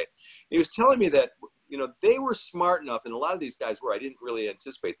the other day. He was telling me that, you know, they were smart enough, and a lot of these guys were, I didn't really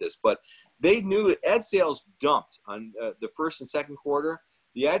anticipate this, but they knew ad sales dumped on the first and second quarter.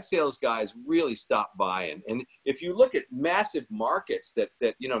 The ad sales guys really stopped buying. And if you look at massive markets that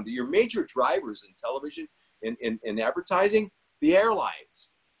you know, your major drivers in television and advertising, the airlines,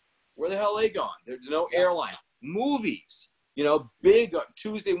 where the hell are they gone? There's no airline. Movies, you know, big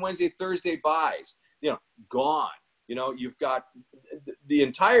Tuesday, Wednesday, Thursday buys, you know, gone. You know, you've got the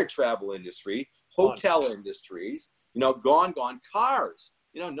entire travel industry, hotel industries, you know, gone. Cars,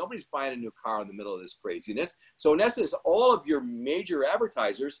 you know, nobody's buying a new car in the middle of this craziness. So in essence, all of your major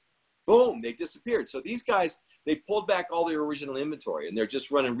advertisers, boom, they disappeared. So these guys, they pulled back all their original inventory and they're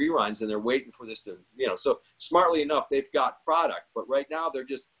just running reruns and they're waiting for this to, you know, so smartly enough, they've got product, but right now they're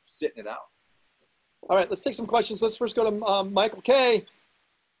just sitting it out. All right, let's take some questions. Let's first go to Michael K.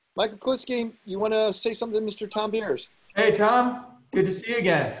 Michael Kliski, you want to say something to Mr. Thom Beers? Hey, Thom. Good to see you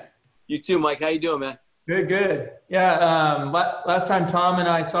again. You too, Mike. How you doing, man? Good, good. Yeah, last time Thom and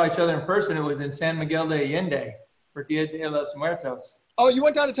I saw each other in person, it was in San Miguel de Allende for Dia de los Muertos. Oh, you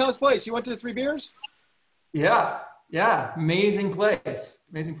went down to Thom's place. You went to the Three Beers? Yeah, yeah. Amazing place.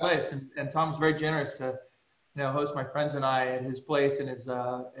 Amazing place. And Thom was very generous to, you know, host my friends and I at his place in his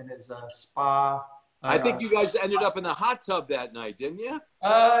spa. I think you guys ended up in the hot tub that night, didn't you?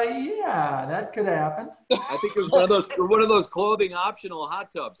 Yeah, that could happen. I think it was one of those clothing optional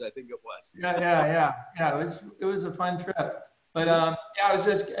hot tubs. I think it was. Yeah. It was a fun trip. But yeah, I was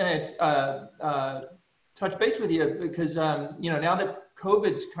just gonna touch base with you because you know, now that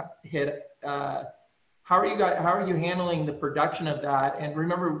COVID's hit, how are you handling the production of that? And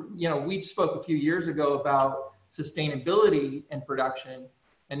remember, you know, we spoke a few years ago about sustainability and production.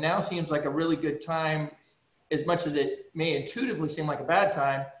 And now seems like a really good time, as much as it may intuitively seem like a bad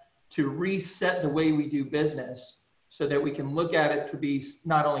time, to reset the way we do business so that we can look at it to be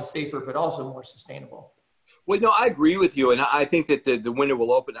not only safer, but also more sustainable. Well, no, I agree with you. And I think that the window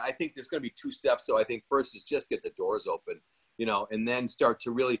will open. I think there's going to be two steps. So I think first is just get the doors open, you know, and then start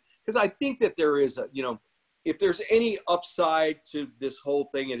to really, because I think that there is, you know, if there's any upside to this whole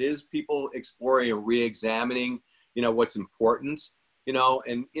thing, it is people exploring and re-examining, you know, what's important. You know,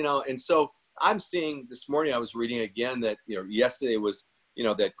 and so I'm seeing this morning, I was reading again that, you know, yesterday was, you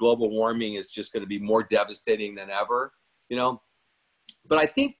know, that global warming is just going to be more devastating than ever, you know, but I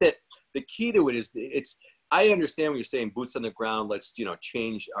think that the key to it is I understand what you're saying, boots on the ground, let's, you know,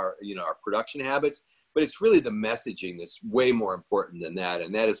 change our, you know, our production habits, but it's really the messaging that's way more important than that.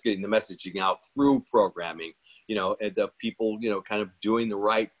 And that is getting the messaging out through programming, you know, and the people, you know, kind of doing the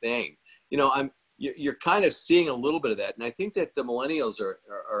right thing. You know, you're kind of seeing a little bit of that. And I think that the millennials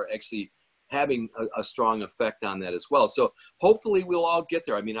are actually having a strong effect on that as well. So hopefully we'll all get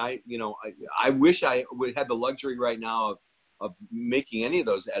there. I mean, I wish I had the luxury right now of making any of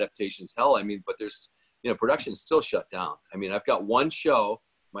those adaptations. Hell, I mean, but there's, you know, production's still shut down. I mean, I've got one show,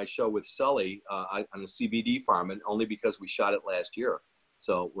 my show with Sully on a CBD farm, and only because we shot it last year.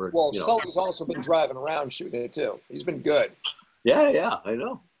 So we're, well, you know, Sully's also been driving around shooting it too. He's been good. Yeah, I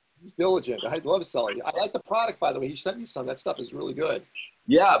know. He's diligent. I love Sully. I like the product, by the way. He sent me some. That stuff is really good.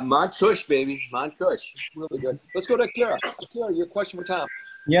 Yeah, Montush, baby. Montush. Really good. Let's go to Akira. Akira, your question for Thom.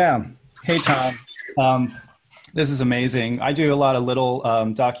 Yeah. Hey, Thom. This is amazing. I do a lot of little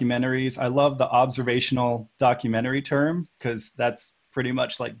documentaries. I love the observational documentary term because that's pretty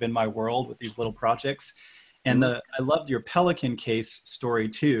much like been my world with these little projects. And I loved your pelican case story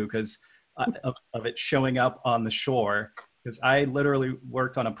too, because of it showing up on the shore. Because I literally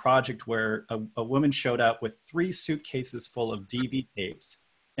worked on a project where a woman showed up with 3 suitcases full of DV tapes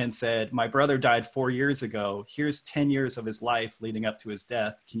and said, my brother died 4 years ago. Here's 10 years of his life leading up to his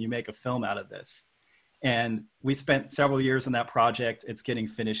death. Can you make a film out of this? And we spent several years on that project. It's getting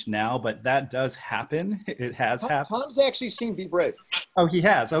finished now, but that does happen. It has happened. Thom's actually seen Be Brave. Oh, he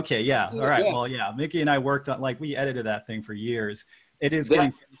has? Okay, yeah. All right, yeah. Well, yeah. Mickey and I worked on, like, we edited that thing for years. It is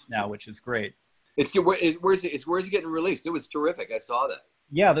getting finished now, which is great. Where's it getting released? It was terrific. I saw that.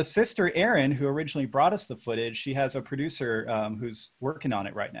 Yeah, the sister Erin, who originally brought us the footage, she has a producer who's working on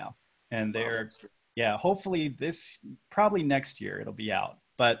it right now. And yeah, hopefully probably next year it'll be out.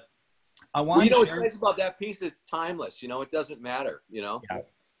 But I want you know what's nice about that piece is timeless. You know, it doesn't matter, you know? Yeah,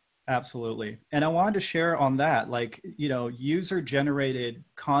 absolutely. And I wanted to share on that, like, you know, user-generated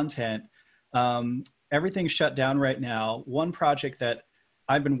content, everything's shut down right now. One project that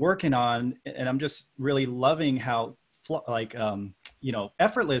I've been working on, and I'm just really loving how you know,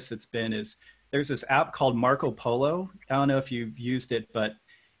 effortless it's been, is there's this app called Marco Polo. I don't know if you've used it, but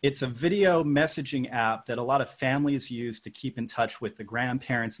it's a video messaging app that a lot of families use to keep in touch with the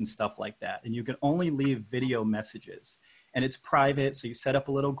grandparents and stuff like that. And you can only leave video messages, and it's private. So you set up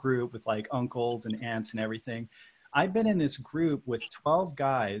a little group with like uncles and aunts and everything. I've been in this group with 12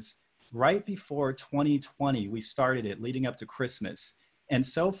 guys right before 2020. We started it leading up to Christmas. And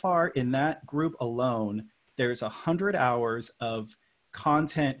so far in that group alone, there's 100 hours of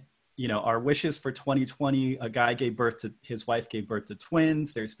content. You know, our wishes for 2020, his wife gave birth to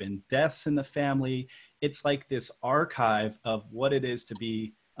twins. There's been deaths in the family. It's like this archive of what it is to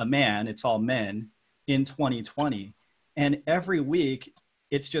be a man. It's all men in 2020. And every week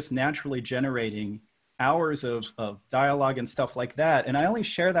it's just naturally generating hours of dialogue and stuff like that. And I only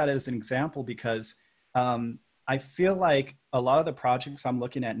share that as an example because I feel like a lot of the projects I'm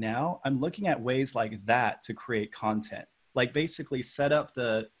looking at now, I'm looking at ways like that to create content. Like basically set up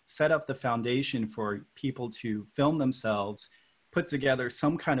the foundation for people to film themselves, put together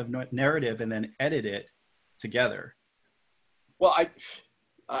some kind of narrative, and then edit it together. Well,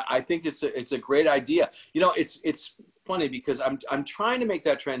 I think it's a great idea. You know, it's funny because I'm trying to make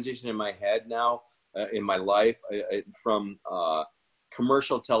that transition in my head now, in my life, from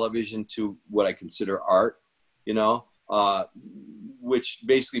commercial television to what I consider art. You know, which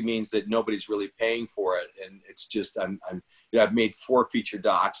basically means that nobody's really paying for it, and it's just I've made 4 feature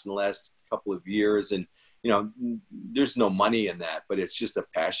docs in the last couple of years, and you know, there's no money in that, but it's just a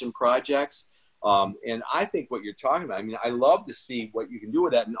passion projects. And I think what you're talking about, I mean, I love to see what you can do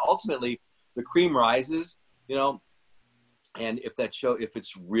with that, and ultimately the cream rises, you know. And if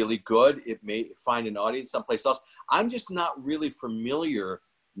it's really good, it may find an audience someplace else. I'm just not really familiar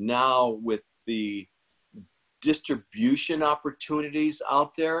now with the distribution opportunities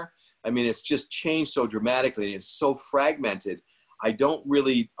out there. I mean, it's just changed so dramatically and it's so fragmented. I don't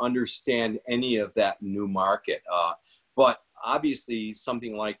really understand any of that new market. But obviously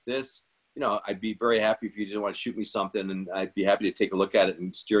something like this, you know, I'd be very happy if you just want to shoot me something, and I'd be happy to take a look at it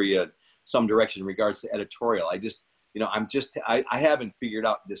and steer you in some direction in regards to editorial. I just, you know, I haven't figured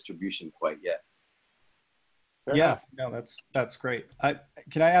out distribution quite yet. Yeah, no, that's great.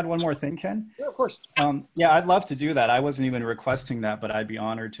 Can I add one more thing, Ken? Yeah, of course. Yeah, I'd love to do that. I wasn't even requesting that, but I'd be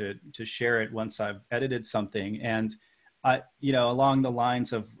honored to share it once I've edited something. And you know, along the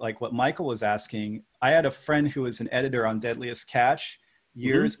lines of like what Michael was asking, I had a friend who was an editor on Deadliest Catch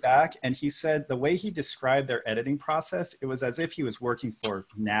years back, and he said the way he described their editing process, it was as if he was working for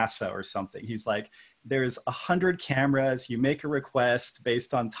NASA or something. He's like, there's 100 cameras, you make a request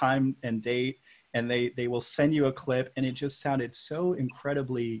based on time and date, and they will send you a clip, and it just sounded so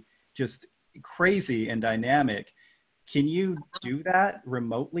incredibly just crazy and dynamic. Can you do that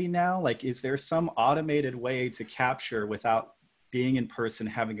remotely now? Like, is there some automated way to capture without being in person,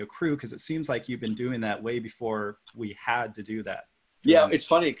 having a crew? Because it seems like you've been doing that way before we had to do that. Yeah, it's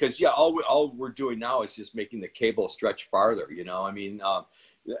funny because, yeah, all we're doing now is just making the cable stretch farther, you know. I mean,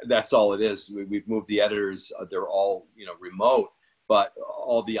 that's all it is. We've moved the editors. They're all, you know, remote, but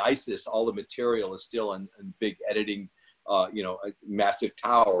all the ISIS, all the material is still in big editing, you know, massive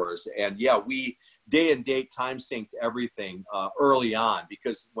towers. And yeah, we day and date time synced everything early on,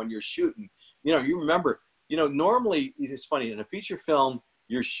 because when you're shooting, you know, you remember, you know, normally it's funny in a feature film,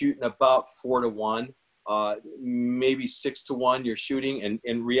 you're shooting about 4 to 1. Maybe 6 to 1 you're shooting, and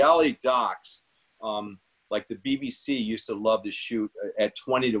in reality docs, like the BBC used to love to shoot at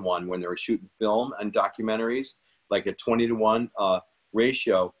 20 to 1 when they were shooting film and documentaries, like a 20 to 1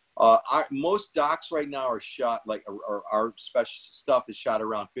 ratio. Most docs right now are shot, like our special stuff is shot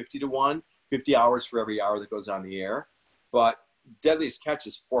around 50 to 1, 50 hours for every hour that goes on the air. But Deadliest Catch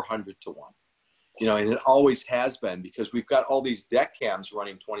is 400 to 1. You know, and it always has been, because we've got all these deck cams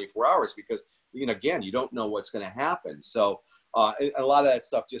running 24 hours because, you know, again, you don't know what's going to happen. So a lot of that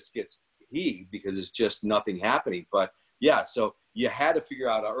stuff just gets heaved because it's just nothing happening. But yeah, so you had to figure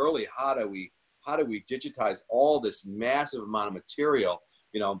out early, how do we digitize all this massive amount of material,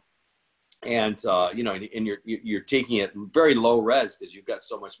 you know, and you know, and you're taking it very low res because you've got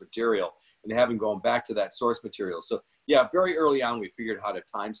so much material, and having gone back to that source material. So yeah, very early on we figured how to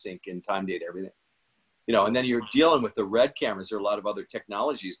time sync and time date everything, you know. And then you're dealing with the red cameras. There are a lot of other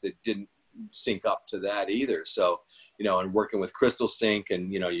technologies that didn't sync up to that either. So, you know, and working with Crystal Sync,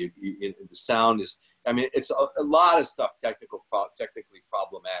 and you know, the sound is, I mean, it's a lot of stuff technically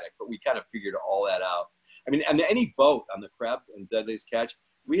problematic, but we kind of figured all that out. I mean, on any boat on the Crab and Deadliest Catch,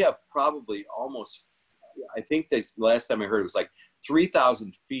 we have probably almost, I think the last time I heard it was like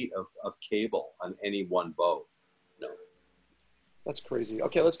 3,000 feet of cable on any one boat. No. That's crazy.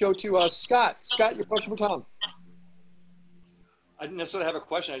 Okay, let's go to Scott. Scott, your question for Thom. I didn't necessarily have a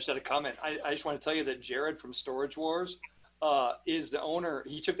question. I just had a comment. I just want to tell you that Jared from Storage Wars is the owner.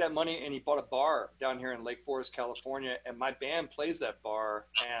 He took that money and he bought a bar down here in Lake Forest, California. And my band plays that bar.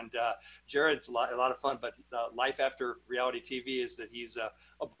 And Jared's a lot of fun. But life after reality TV is that he's a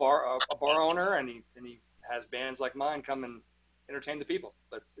bar owner, and he has bands like mine come and entertain the people.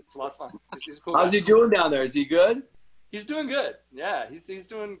 But it's a lot of fun. He's a cool How's guy. he doing down there? Is he good? He's doing good. Yeah, he's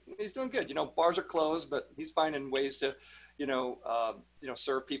doing good. You know, bars are closed, but he's finding ways to, you know,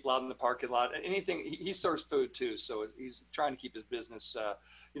 serve people out in the parking lot. Anything. He serves food too, so he's trying to keep his business,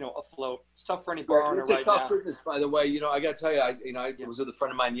 you know, afloat. It's tough for any bar owner right now. It's a tough business, by the way. You know, I got to tell you, I was with a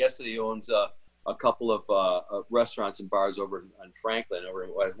friend of mine yesterday who owns a couple of restaurants and bars over in Franklin, over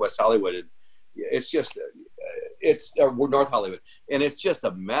in West Hollywood. And it's just, North Hollywood, and it's just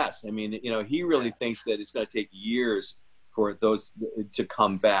a mess. I mean, you know, he really thinks that it's going to take years for those to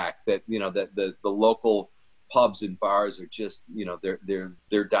come back. That, you know, that the local pubs and bars are just, you know,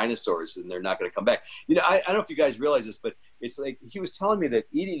 they're dinosaurs and they're not going to come back. You know, I don't know if you guys realize this, but it's like he was telling me that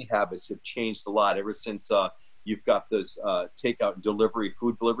eating habits have changed a lot ever since you've got those takeout and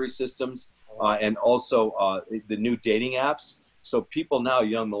food delivery systems, and also the new dating apps. So people now,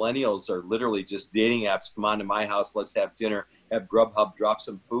 young millennials, are literally just dating apps. Come on to my house, let's have dinner, have Grubhub drop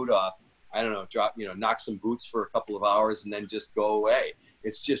some food off. I don't know, knock some boots for a couple of hours and then just go away.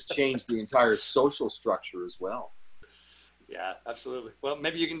 It's just changed the entire social structure as well. Yeah, absolutely. Well,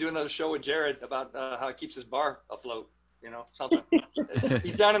 maybe you can do another show with Jared about how he keeps his bar afloat, you know, something.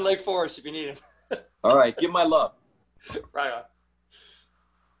 He's down in Lake Forest if you need him. All right, give my love. Right on.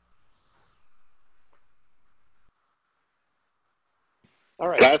 All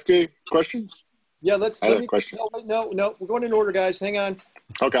right. Can I ask a question? Yeah, I have a question. No, we're going in order, guys. Hang on.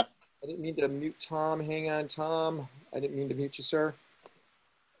 Okay. I didn't mean to mute Tom. Hang on, Tom. I didn't mean to mute you, sir.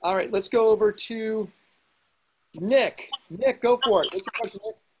 All right, let's go over to Nick. Nick, go for it. What's your question,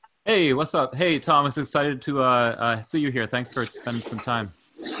 Nick? Hey, what's up? Hey, Tom, I'm excited to see you here. Thanks for spending some time.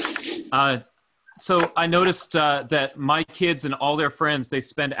 So I noticed that my kids and all their friends, they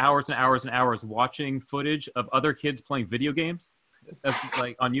spend hours and hours and hours watching footage of other kids playing video games,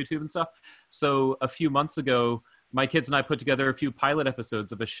 like on YouTube and stuff. So a few months ago, my kids and I put together a few pilot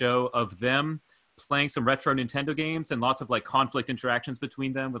episodes of a show of them playing some retro Nintendo games and lots of like conflict interactions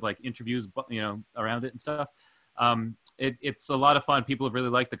between them with like interviews, you know, around it and stuff. It's a lot of fun. People have really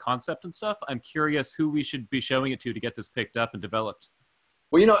liked the concept and stuff. I'm curious who we should be showing it to get this picked up and developed.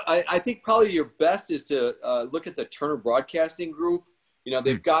 Well, you know, I think probably your best is to look at the Turner Broadcasting Group. You know,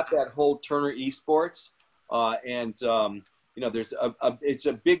 they've got that whole Turner Esports, and you know, it's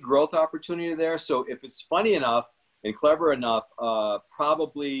a big growth opportunity there. So if it's funny enough and clever enough,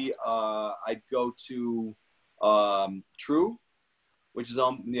 probably I'd go to True, which is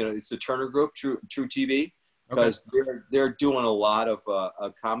on, you know, it's the Turner Group, True TV, because they're doing a lot of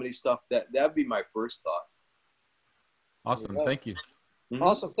comedy stuff. That'd be my first thought. Awesome, thank you.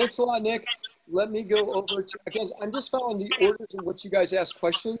 Awesome. Thanks a lot, Nick. Let me go over to, again, I'm just following the orders in which you guys ask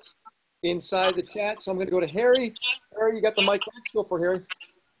questions inside the chat. So I'm going to go to Harry. Harry, you got the mic. Let's go for Harry.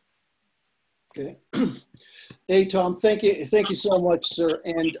 Okay. Hey, Tom, thank you so much, sir.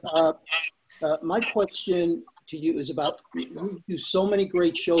 And my question to you is about, you do so many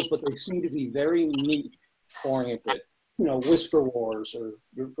great shows, but they seem to be very niche oriented, you know, Whisker Wars or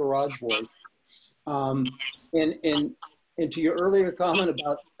Garage Wars. And to your earlier comment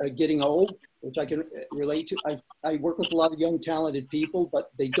about getting old, which I can relate to, I work with a lot of young, talented people,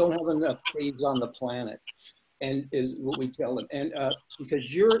 but they don't have enough days on the planet, and is what we tell them. And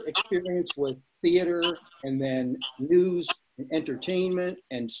because your experience with theater and then news and entertainment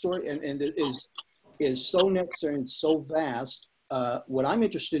and story and it is so necessary and so vast. What I'm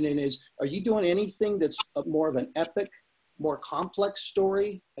interested in is, are you doing anything that's more of an epic, more complex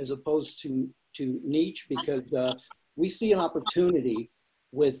story as opposed to niche? Because we see an opportunity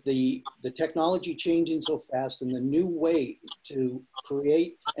with the technology changing so fast and the new way to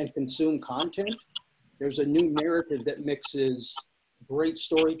create and consume content. There's a new narrative that mixes great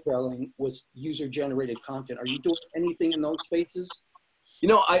storytelling with user-generated content. Are you doing anything in those spaces? You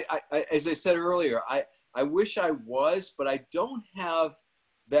know, I as I said earlier, I wish I was, but I don't have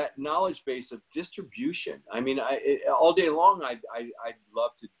that knowledge base of distribution. I mean, all day long, I'd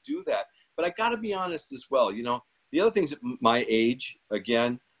love to do that, but I got to be honest as well. You know, the other things at my age,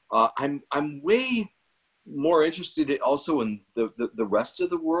 again, I'm way more interested also in the rest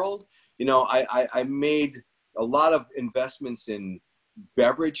of the world. You know, I made a lot of investments in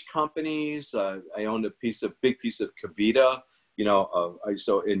beverage companies. I owned a big piece of Kavita, you know,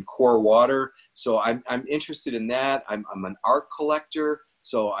 so in Core Water. So I'm interested in that. I'm an art collector.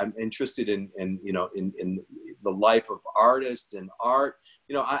 So I'm interested in you know, in the life of artists and art.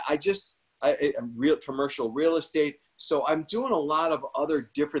 You know, I'm real commercial real estate. So I'm doing a lot of other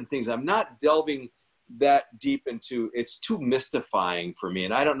different things. I'm not delving that deep into, it's too mystifying for me.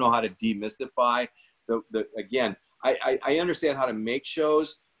 And I don't know how to demystify again, I understand how to make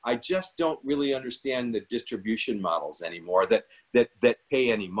shows. I just don't really understand the distribution models anymore that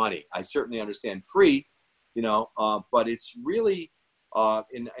pay any money. I certainly understand free, you know, but it's really,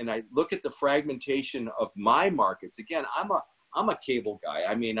 and I look at the fragmentation of my markets. Again, I'm a cable guy.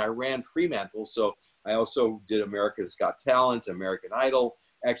 I mean, I ran Fremantle, so I also did America's Got Talent, American Idol,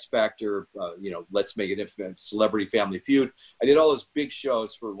 X Factor, you know, Let's Make It Infinite, Celebrity Family Feud. I did all those big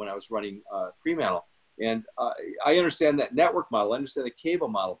shows for when I was running Fremantle. And I understand that network model, I understand the cable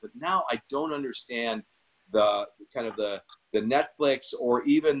model, but now I don't understand the kind of the Netflix or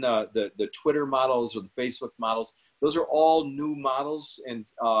even the Twitter models or the Facebook models. those are all new models. And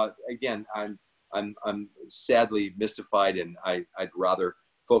again, I'm sadly mystified, and I'd rather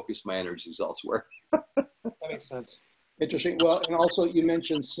focus my energies elsewhere. That makes sense. Interesting. Well, and also you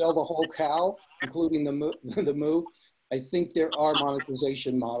mentioned sell the whole cow, including the moo. I think there are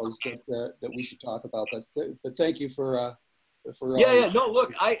monetization models that we should talk about. But thank you for yeah. No,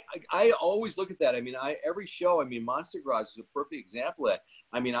 look, I always look at that. I mean, every show. I mean, Monster Garage is a perfect example of that.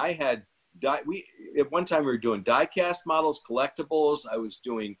 I mean, I had at one time we were doing die-cast models, collectibles. I was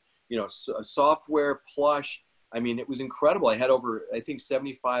doing software, plush. I mean, it was incredible. I had over, I think,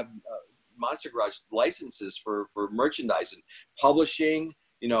 75 Monster Garage licenses for merchandise and publishing,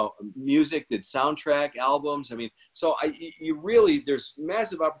 music, did soundtrack, albums. I mean, so you really, there's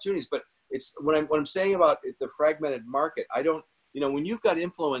massive opportunities, but it's what I'm saying about the fragmented market. I don't, when you've got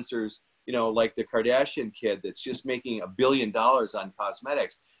influencers, like the Kardashian kid that's just making $1 billion on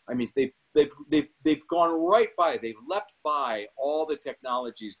cosmetics. I mean, they've gone right by, they've leapt by all the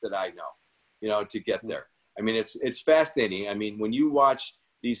technologies that I know, to get there. I mean, it's fascinating. I mean, when you watch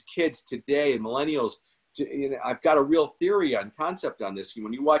these kids today and millennials, I've got a real theory on concept on this.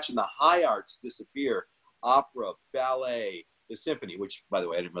 When you're watching the high arts disappear, opera, ballet, the symphony, which by the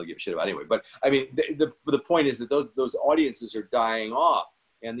way, I didn't really give a shit about anyway, but I mean, the point is that those audiences are dying off,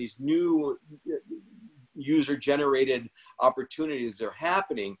 and these new user-generated opportunities are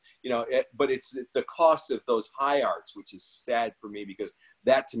happening, but it's the cost of those high arts, which is sad for me, because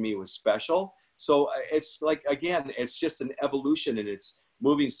that to me was special. So it's like, again, it's just an evolution, and it's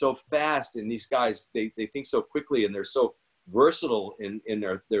moving so fast, and these guys, they think so quickly, and they're so versatile in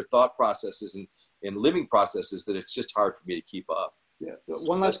their thought processes and living processes, that it's just hard for me to keep up. Yeah.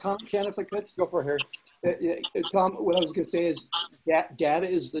 One last comment, Ken, if I could. Go for it here. Thom, what I was going to say is data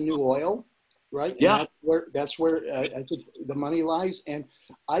is the new oil, right? And yeah. That's where I think the money lies. And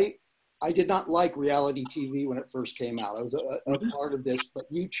I did not like reality TV when it first came out. I was a part of this, but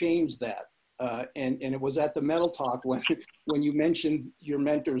you changed that. And it was at the Metal Talk when you mentioned your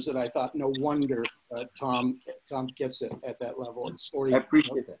mentors that I thought, no wonder Thom gets it at that level. And I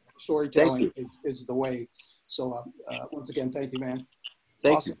appreciate that. Storytelling is the way. So once again, thank you, man.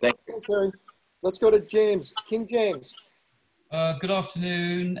 Thank you. Thanks, Harry. Let's go to James, King James. Good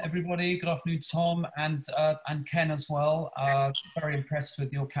afternoon, everybody. Good afternoon, Thom and Ken as well. Very impressed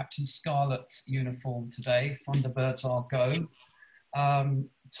with your Captain Scarlet uniform today. Thunderbirds are go.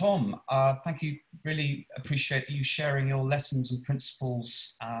 Thom, thank you. Really appreciate you sharing your lessons and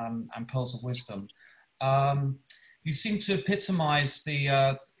principles and pearls of wisdom. You seem to epitomize the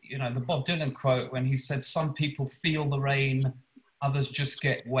Bob Dylan quote when he said, "Some people feel the rain, others just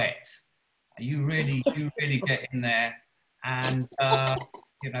get wet." You really get in there. And,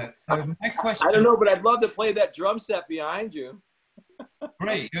 so my question... I don't know, but I'd love to play that drum set behind you.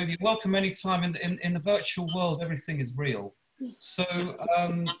 Great. You're welcome anytime. In the virtual world, everything is real. So,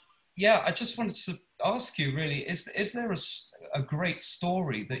 yeah, I just wanted to ask you, really, is there a great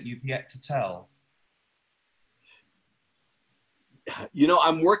story that you've yet to tell?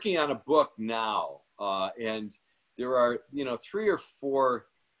 I'm working on a book now, and there are, 3 or 4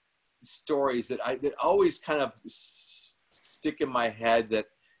 stories that always kind of stick in my head that,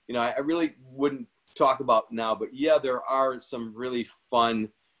 I really wouldn't talk about now, but yeah, there are some really fun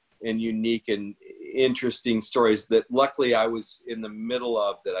and unique and interesting stories that luckily I was in the middle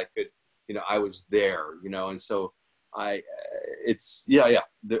of, that I could, I was there, and so there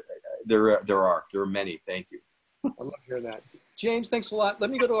are many. Thank you. I love hearing that. James, thanks a lot. Let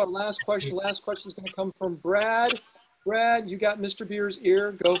me go to our last question. Last question is going to come from Brad. Brad, you got Mr. Beer's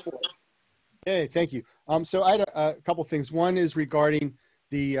ear. Go for it. Hey, thank you. So I had a couple things. One is regarding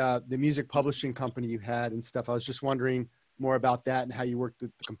the music publishing company you had and stuff. I was just wondering more about that and how you worked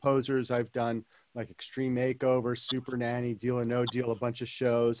with the composers. I've done like Extreme Makeover, Super Nanny, Deal or No Deal, a bunch of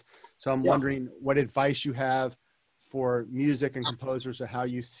shows. So I'm wondering what advice you have for music and composers, or how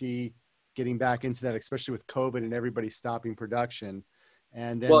you see getting back into that, especially with COVID and everybody stopping production.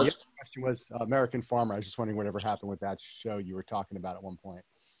 And then the other question was American Farmer. I was just wondering whatever happened with that show you were talking about at one point.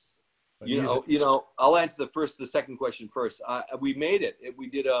 But I'll answer the second question first. We made it. We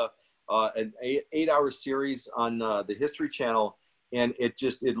did an 8-hour series on the History Channel, and it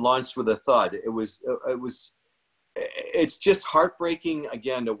launched with a thud. It's just heartbreaking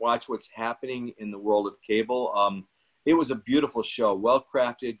again to watch what's happening in the world of cable. It was a beautiful show, well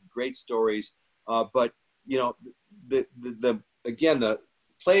crafted, great stories, but the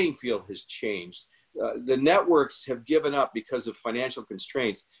playing field has changed. The networks have given up, because of financial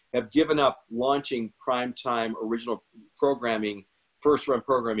constraints, have given up launching primetime original programming, first run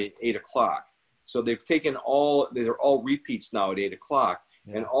programming at 8 o'clock. So they've taken they're all repeats now at 8 o'clock,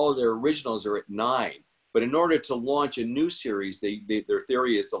 and all of their originals are at 9. But in order to launch a new series, their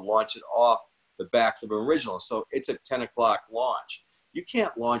theory is to launch it off the backs of an original. So it's a 10 o'clock launch. You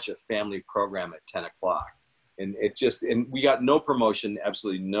can't launch a family program at 10 o'clock. And and we got no promotion,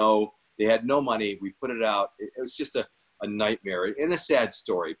 absolutely no. They had no money. We put it out. It was just a nightmare and a sad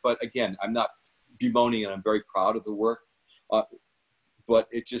story. But again, I'm not bemoaning it. I'm very proud of the work. But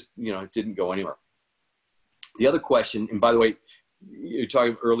it just, it didn't go anywhere. The other question, and by the way, you were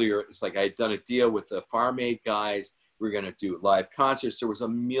talking earlier, it's like I had done a deal with the Farm Aid guys. We were going to do live concerts. There was a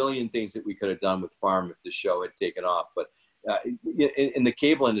million things that we could have done with Farm if the show had taken off. But in the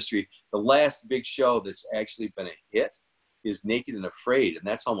cable industry, the last big show that's actually been a hit is Naked and Afraid, and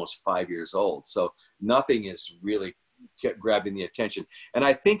that's almost 5 years old. So nothing is really grabbing the attention. And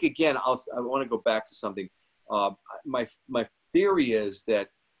I think, again, I want to go back to something. My theory is that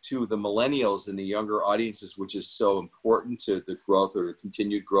to the millennials and the younger audiences, which is so important to the growth or the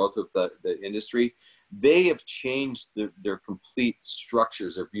continued growth of the industry, they have changed their complete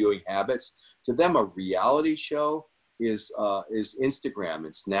structures, their viewing habits. To them, a reality show is Instagram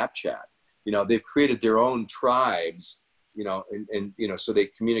and Snapchat. They've created their own tribes, and so they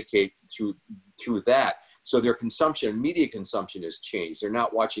communicate through that. So their media consumption has changed. They're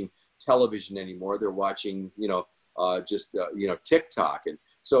not watching television anymore. They're watching, TikTok. And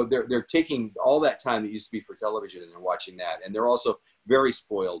so they're taking all that time that used to be for television and they're watching that. And they're also very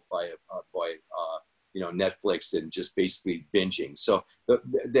spoiled by Netflix and just basically binging. So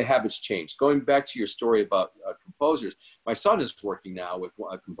the habits change. Going back to your story about composers, my son is working now with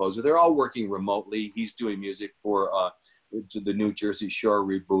a composer. They're all working remotely. He's doing music for the New Jersey Shore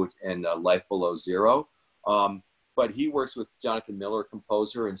reboot and Life Below Zero. But he works with Jonathan Miller,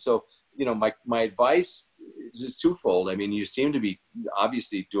 composer. And so, my advice is twofold. I mean, you seem to be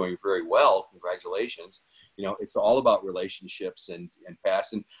obviously doing very well. Congratulations. It's all about relationships and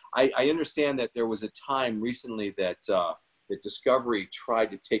past. And I understand that there was a time recently that Discovery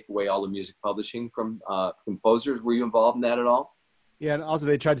tried to take away all the music publishing from composers. Were you involved in that at all? Yeah, and also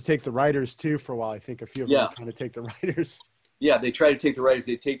they tried to take the writers too for a while. I think a few of them were trying to take the writers. Yeah, they try to take the rights.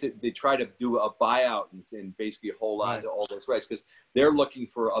 They try to do a buyout and basically hold on to all those rights because they're looking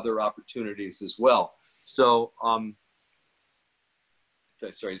for other opportunities as well. So, sorry,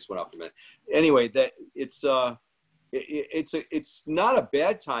 I just went off a minute. Anyway, that it's not a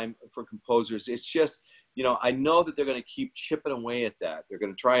bad time for composers. It's just, I know that they're going to keep chipping away at that. They're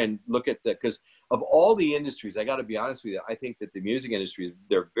going to try and look at that because of all the industries. I got to be honest with you. I think that the music industry,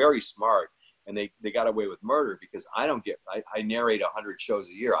 they're very smart. And they got away with murder because I narrate 100 shows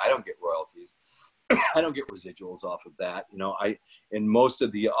a year. I don't get royalties. I don't get residuals off of that. And most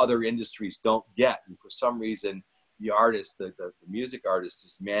of the other industries don't get. And for some reason, the artist, the music artist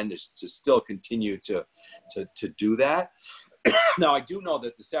has managed to still continue to do that. Now, I do know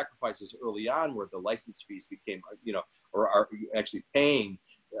that the sacrifices early on where the license fees became, or are actually paying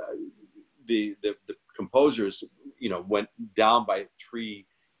the composers, went down by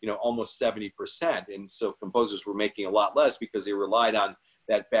almost 70%. And so composers were making a lot less because they relied on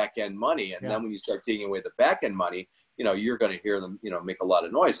that back end money. And then when you start taking away the back end money, you're going to hear them, make a lot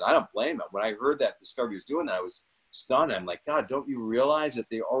of noise. And I don't blame them. When I heard that Discovery was doing that, I was stunned. I'm like, God, don't you realize that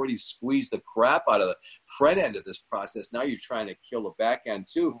they already squeezed the crap out of the front end of this process? Now you're trying to kill the back end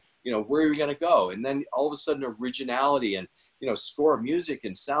too. Where are you going to go? And then all of a sudden originality and, score music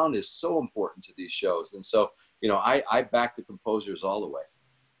and sound is so important to these shows. And so, I back the composers all the way.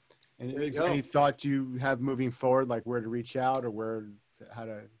 And is there any thought you have moving forward, like where to reach out or how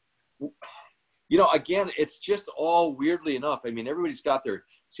to? Again, it's just all weirdly enough. I mean, everybody's got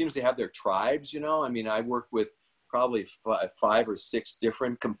seems to have their tribes, I mean, I work with probably 5 or 6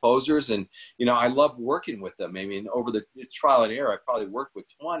 different composers and, I love working with them. I mean, over the trial and error, I probably worked with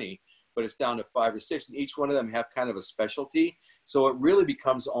 20, but it's down to 5 or 6 and each one of them have kind of a specialty. So it really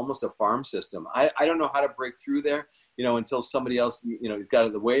becomes almost a farm system. I don't know how to break through there, until somebody else, got out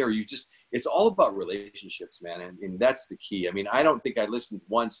of the way or it's all about relationships, man. And that's the key. I mean, I don't think I listened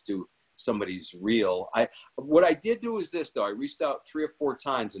once to somebody's reel. What I did do is this though, I reached out 3 or 4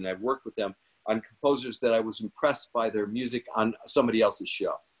 times and I've worked with them on composers that I was impressed by their music on somebody else's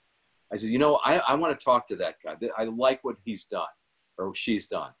show. I said, I want to talk to that guy. I like what he's done or she's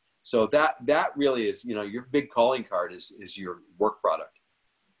done. So that really is, your big calling card is your work product.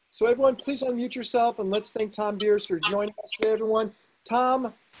 So everyone, please unmute yourself and let's thank Thom Beers for joining us today, everyone.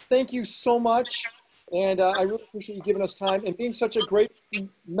 Thom, thank you so much. And I really appreciate you giving us time and being such a great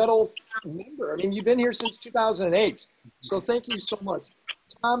metal member. I mean, you've been here since 2008. So thank you so much.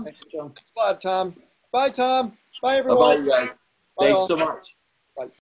 Thom, thanks a lot, Thom. Bye, Thom. Bye, everyone. Bye, you guys. Bye, Thanks all. so much. Bye.